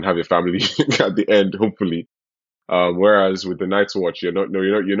home and have a family at the end, hopefully. Whereas with the Night's Watch, you're not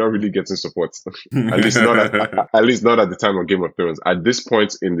really getting support. At least not at the time of Game of Thrones. At this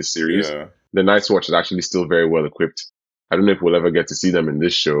point in the series, the Night's Watch is actually still very well equipped. I don't know if we'll ever get to see them in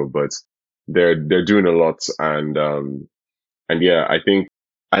this show, but they're doing a lot, and yeah, I think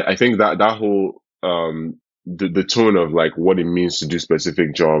that whole the tone of what it means to do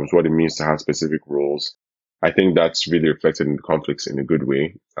specific jobs, what it means to have specific roles, I think that's really reflected in the conflicts in a good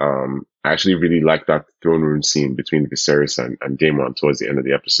way. I actually really like that throne room scene between Viserys and Daemon towards the end of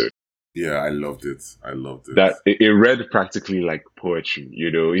the episode. Yeah, I loved it. That it read practically like poetry.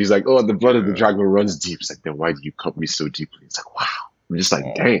 He's like, "Oh, the blood of the dragon runs deep." It's like, then why do you cut me so deeply? It's like, wow. I'm just like,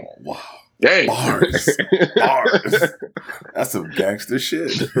 dang. Wow. Dang. Bars. That's some gangster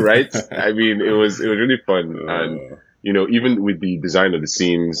shit. Right? I mean, it was really fun. And, even with the design of the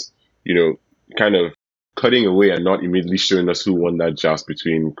scenes, kind of cutting away and not immediately showing us who won that joust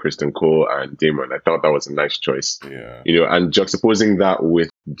between Criston Cole and Daemon. I thought that was a nice choice. Yeah. And juxtaposing that with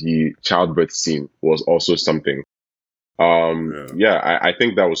the childbirth scene was also something. I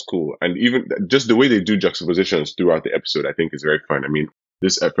think that was cool. And even just the way they do juxtapositions throughout the episode, I think is very fun. I mean,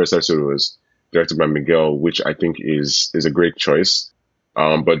 this first episode was directed by Miguel, which I think is a great choice.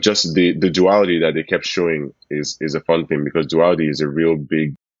 But just the duality that they kept showing is a fun thing, because duality is a real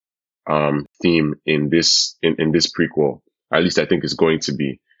big theme in this prequel. At least I think it's going to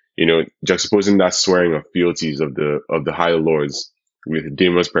be. Juxtaposing that swearing of fealties of the High Lords with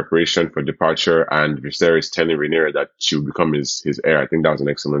Daemon's preparation for departure and Viserys telling Rhaenyra that she will become his heir. I think that was an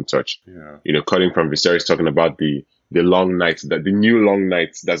excellent touch. Yeah. Cutting from Viserys talking about the long night, the new long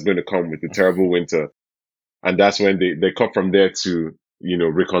night that's going to come with the terrible winter. And that's when they cut from there to,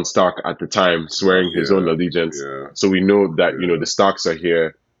 Rickon Stark at the time swearing his own allegiance. Yeah. So we know that, the Starks are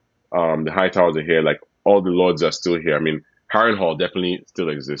here. The Hightowers are here. All the lords are still here. I mean, Harrenhal definitely still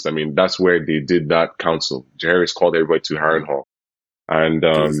exists. I mean, that's where they did that council. Jaehaerys called everybody to Harrenhal. And,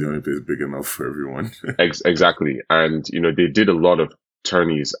 it's the only place big enough for everyone. Exactly. And, they did a lot of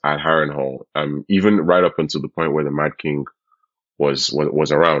tourneys at Harrenhal, even right up until the point where the Mad King was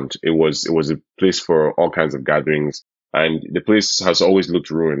around. It was a place for all kinds of gatherings. And the place has always looked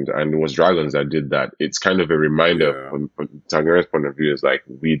ruined, and it was dragons that did that. It's kind of a reminder from Targaryen's point of view is like,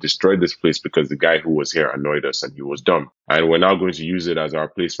 we destroyed this place because the guy who was here annoyed us and he was dumb. And we're now going to use it as our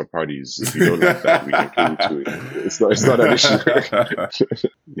place for parties. If you don't like that, we can kill you to it. It's not an issue.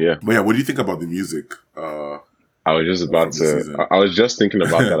 Yeah. But yeah, what do you think about the music? I was just about to. I was just thinking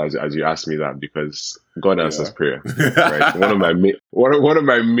about that as you asked me that, because God answers prayer. Right. One of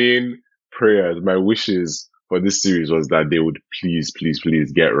my main prayers, my wishes for this series was that they would please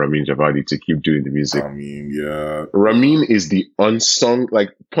get Ramin Djawadi to keep doing the music. I mean, yeah. Ramin is the unsung,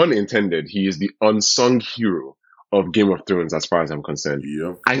 like, pun intended, he is the unsung hero of Game of Thrones as far as I'm concerned.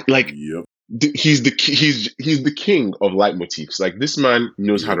 Yep. He's the king of leitmotifs. Like, this man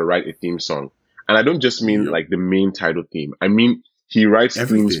knows how to write a theme song. And I don't just mean like the main title theme. I mean, he writes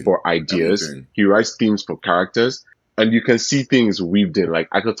themes for ideas. He writes themes for characters. And you can see things weaved in. Like,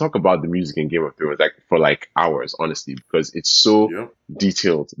 I could talk about the music in Game of Thrones for hours, honestly, because it's so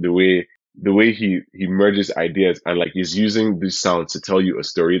detailed. The way he merges ideas and like he's using these sounds to tell you a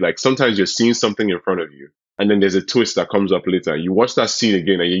story. Like, sometimes you're seeing something in front of you, and then there's a twist that comes up later. You watch that scene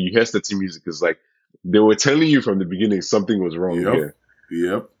again, and you hear certain music. It's like they were telling you from the beginning something was wrong here.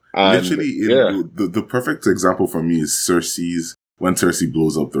 Yep. And literally, the perfect example for me is when Cersei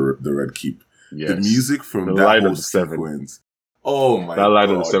blows up the Red Keep. Yes. The music from that whole sequence. Oh my god. That Light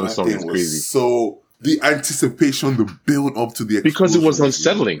of the Seven song is crazy. So the anticipation, the build up to the explosion. Because it was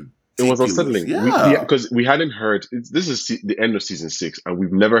unsettling. It was unsettling. Yeah. Because we hadn't heard, this is the end of season 6, and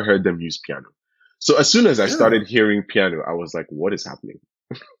we've never heard them use piano. So as soon as I started hearing piano, I was like, what is happening?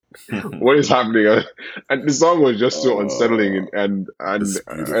 What is happening? And the song was just so unsettling, and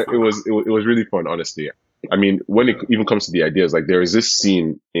it was really fun, honestly. I mean, when it even comes to the ideas, like there is this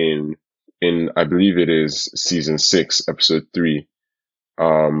scene in I believe it is season 6, episode 3,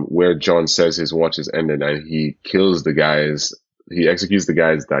 where Jon says his watch is ended and he kills the guys. He executes the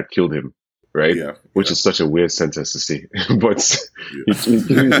guys that killed him, right? Yeah. Which is such a weird sentence to say, but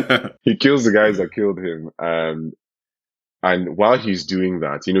he kills the guys that killed him. And while he's doing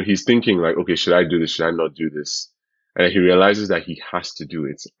that, he's thinking like, okay, should I do this? Should I not do this? And he realizes that he has to do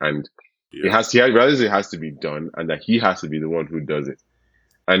it, and he realizes it has to be done, and that he has to be the one who does it.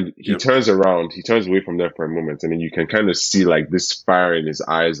 And he turns around, he turns away from there for a moment, and then you can kind of see like this fire in his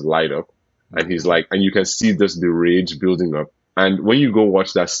eyes light up. And he's like, and you can see just the rage building up. And when you go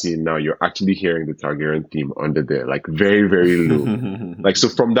watch that scene now, you're actually hearing the Targaryen theme under there, like very, very low. Like, so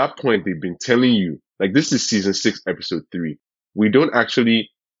from that point, they've been telling you, like, this is season 6, episode 3. We don't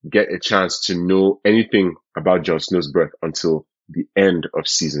actually get a chance to know anything about Jon Snow's birth until the end of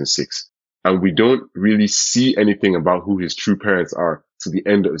season 6. And we don't really see anything about who his true parents are to the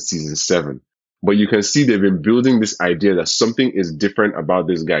end of season 7. But you can see they've been building this idea that something is different about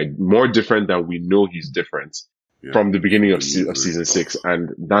this guy, more different than we know he's different from the beginning of season 6.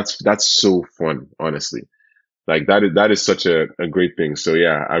 And that's so fun, honestly. Like that is such a great thing. So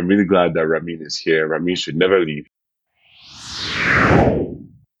yeah, I'm really glad that Ramin is here. Ramin should never leave.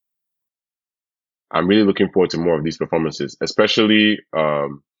 I'm really looking forward to more of these performances, especially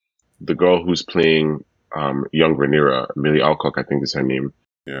the girl who's playing young Rhaenyra, Millie Alcock, I think is her name.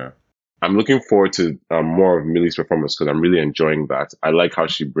 Yeah. I'm looking forward to more of Millie's performance because I'm really enjoying that. I like how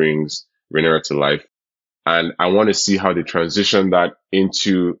she brings Rhaenyra to life. And I want to see how they transition that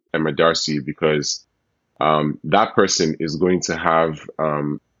into Emma Darcy, because that person is going to have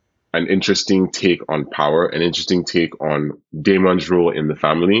an interesting take on power, an interesting take on Daemon's role in the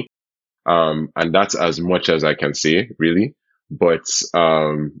family. And that's as much as I can say, really. But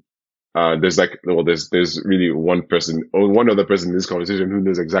there's really one person or one other person in this conversation who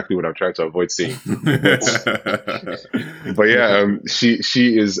knows exactly what I'm trying to avoid saying. But yeah,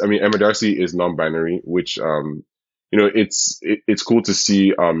 she is, I mean, Emma Darcy is non-binary, which, it's cool to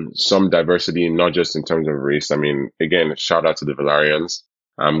see, some diversity, not just in terms of race. I mean, again, shout out to the Velaryons.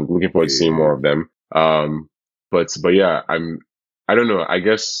 I'm looking forward to seeing more of them. But yeah, I don't know. I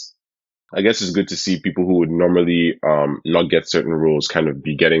guess it's good to see people who would normally, not get certain roles kind of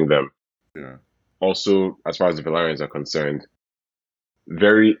be getting them. Yeah. Also, as far as the Velaryons are concerned,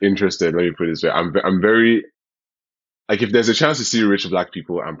 very interested. Let me put it this way: I'm very like, if there's a chance to see rich black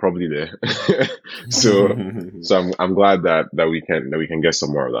people, I'm probably there. so I'm glad that we can get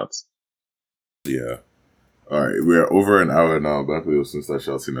some more of that. Yeah. All right, we're over an hour now. Black people soon start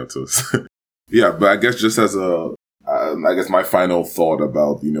shouting at us. Yeah, but I guess just as I guess my final thought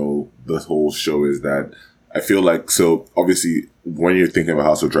about this whole show is that I feel like, so obviously when you're thinking about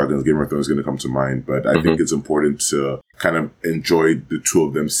House of Dragons, Game of Thrones is going to come to mind, but I think it's important to kind of enjoy the two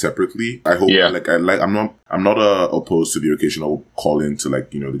of them separately. I hope, I'm not opposed to the occasional call into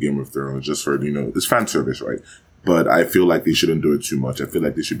the Game of Thrones just for, it's fan service, right? But I feel like they shouldn't do it too much. I feel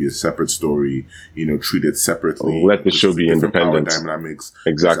like there should be a separate story, treated separately. Let the show be independent. Power dynamics.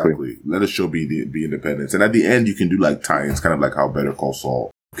 Exactly. Let the show be independent. And at the end, you can do like tie-ins, kind of like how Better Call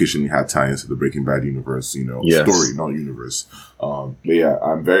Saul occasionally had tie-ins to the Breaking Bad universe, story, not universe. But yeah,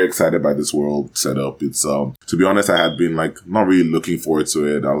 I'm very excited by this world setup. It's, to be honest, I had been like not really looking forward to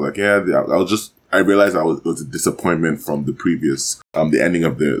it. I was like, I realized it was a disappointment from the previous, the ending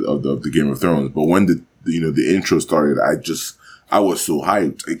of the Game of Thrones. But when the intro started, I was so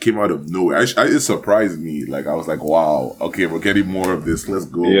hyped. It came out of nowhere. It surprised me. Like, I was like, wow, okay, we're getting more of this. Let's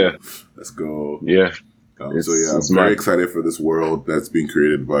go. Yeah. Let's go. Yeah. I'm very excited for this world that's being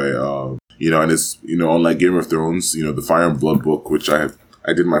created by, and it's, unlike Game of Thrones, the Fire and Blood book, which I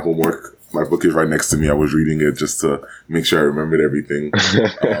did my homework. My book is right next to me. I was reading it just to make sure I remembered everything.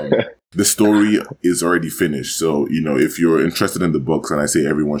 The story is already finished. So, if you're interested in the books, and I say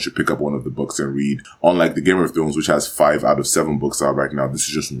everyone should pick up one of the books and read, unlike the Game of Thrones, which has 5 out of 7 books out right now, this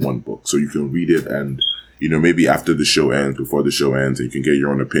is just one book. So you can read it and, maybe after the show ends, before the show ends, and you can get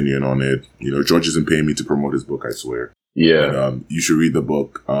your own opinion on it. George isn't paying me to promote his book, I swear. Yeah. But, you should read the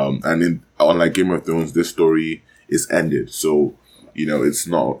book. Unlike Game of Thrones, this story is ended. So, it's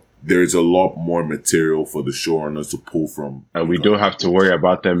not, there's a lot more material for the showrunners to pull from. And we don't have to worry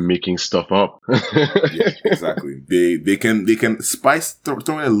about them making stuff up. Yeah, exactly. They can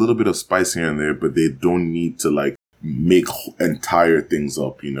throw in a little bit of spice here and there, but they don't need to like make entire things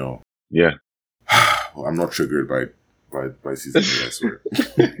up, Yeah. Well, I'm not triggered by season 8, I swear.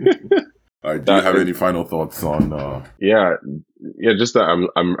 All right, do you have any final thoughts on? Yeah, just that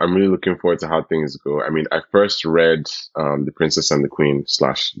I'm really looking forward to how things go. I mean, I first read The Princess and the Queen /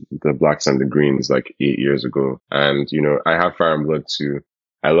 The Blacks and the Greens like 8 years ago, and I have Fire and Blood too.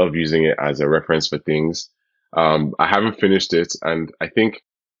 I love using it as a reference for things. I haven't finished it, and I think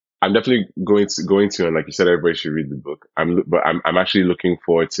I'm definitely going to, and like you said, everybody should read the book. I'm actually looking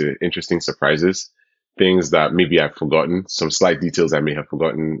forward to interesting surprises. Things that maybe I've forgotten, some slight details I may have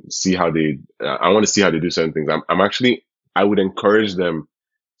forgotten, I want to see how they do certain things. I would encourage them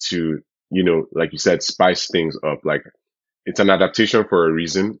to, like you said, spice things up. Like, it's an adaptation for a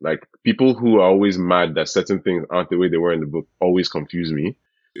reason. Like, people who are always mad that certain things aren't the way they were in the book always confuse me.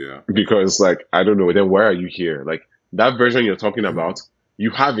 Yeah. Because like, I don't know, then why are you here? Like, that version you're talking about,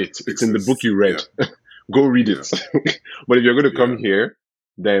 you have it. It's in the book you read. Yeah. Go read it. But if you're going to come here,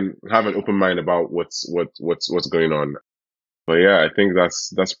 then have an open mind about what's going on. But yeah, I think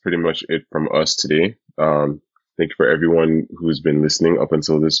that's pretty much it from us today. Thank you for everyone who's been listening up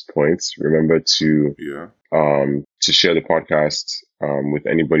until this point. Remember to share the podcast with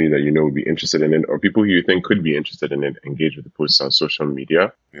anybody that would be interested in it, or people who you think could be interested in it. Engage with the posts on social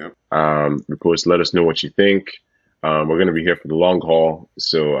media. Yeah. Repost, let us know what you think. We're going to be here for the long haul,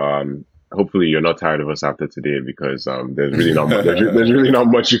 so hopefully you're not tired of us after today, because there's really not much, there's really not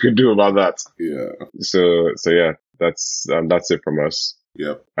much you can do about that. Yeah. So yeah, that's it from us.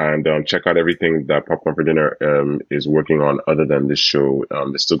 Yep. And check out everything that Popcorn for Dinner is working on other than this show.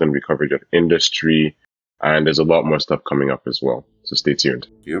 There's still going to be coverage of industry, and there's a lot more stuff coming up as well. So stay tuned.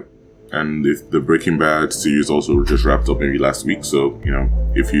 Yep. And if the Breaking Bad series also just wrapped up maybe last week, so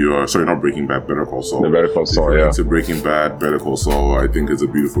if you are not Breaking Bad, Better Call Saul. The Better Call Saul, yeah. Into Breaking Bad, Better Call Saul, I think it's a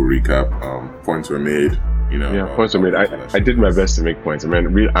beautiful recap. Points were made. Points were made. I did my best to make points. I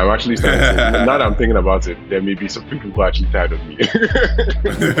mean, I'm actually starting to, now that I'm thinking about it, there may be some people who are actually tired of me because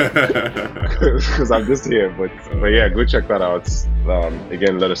I'm just here. But yeah, go check that out.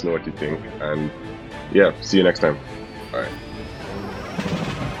 Again, let us know what you think, and yeah, see you next time. All right.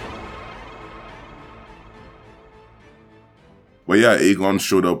 But yeah, Aegon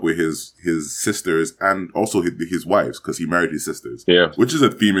showed up with his sisters and also his wives, because he married his sisters. Yeah. Which is a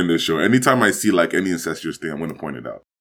theme in this show. Anytime I see like any incestuous thing, I'm going to point it out.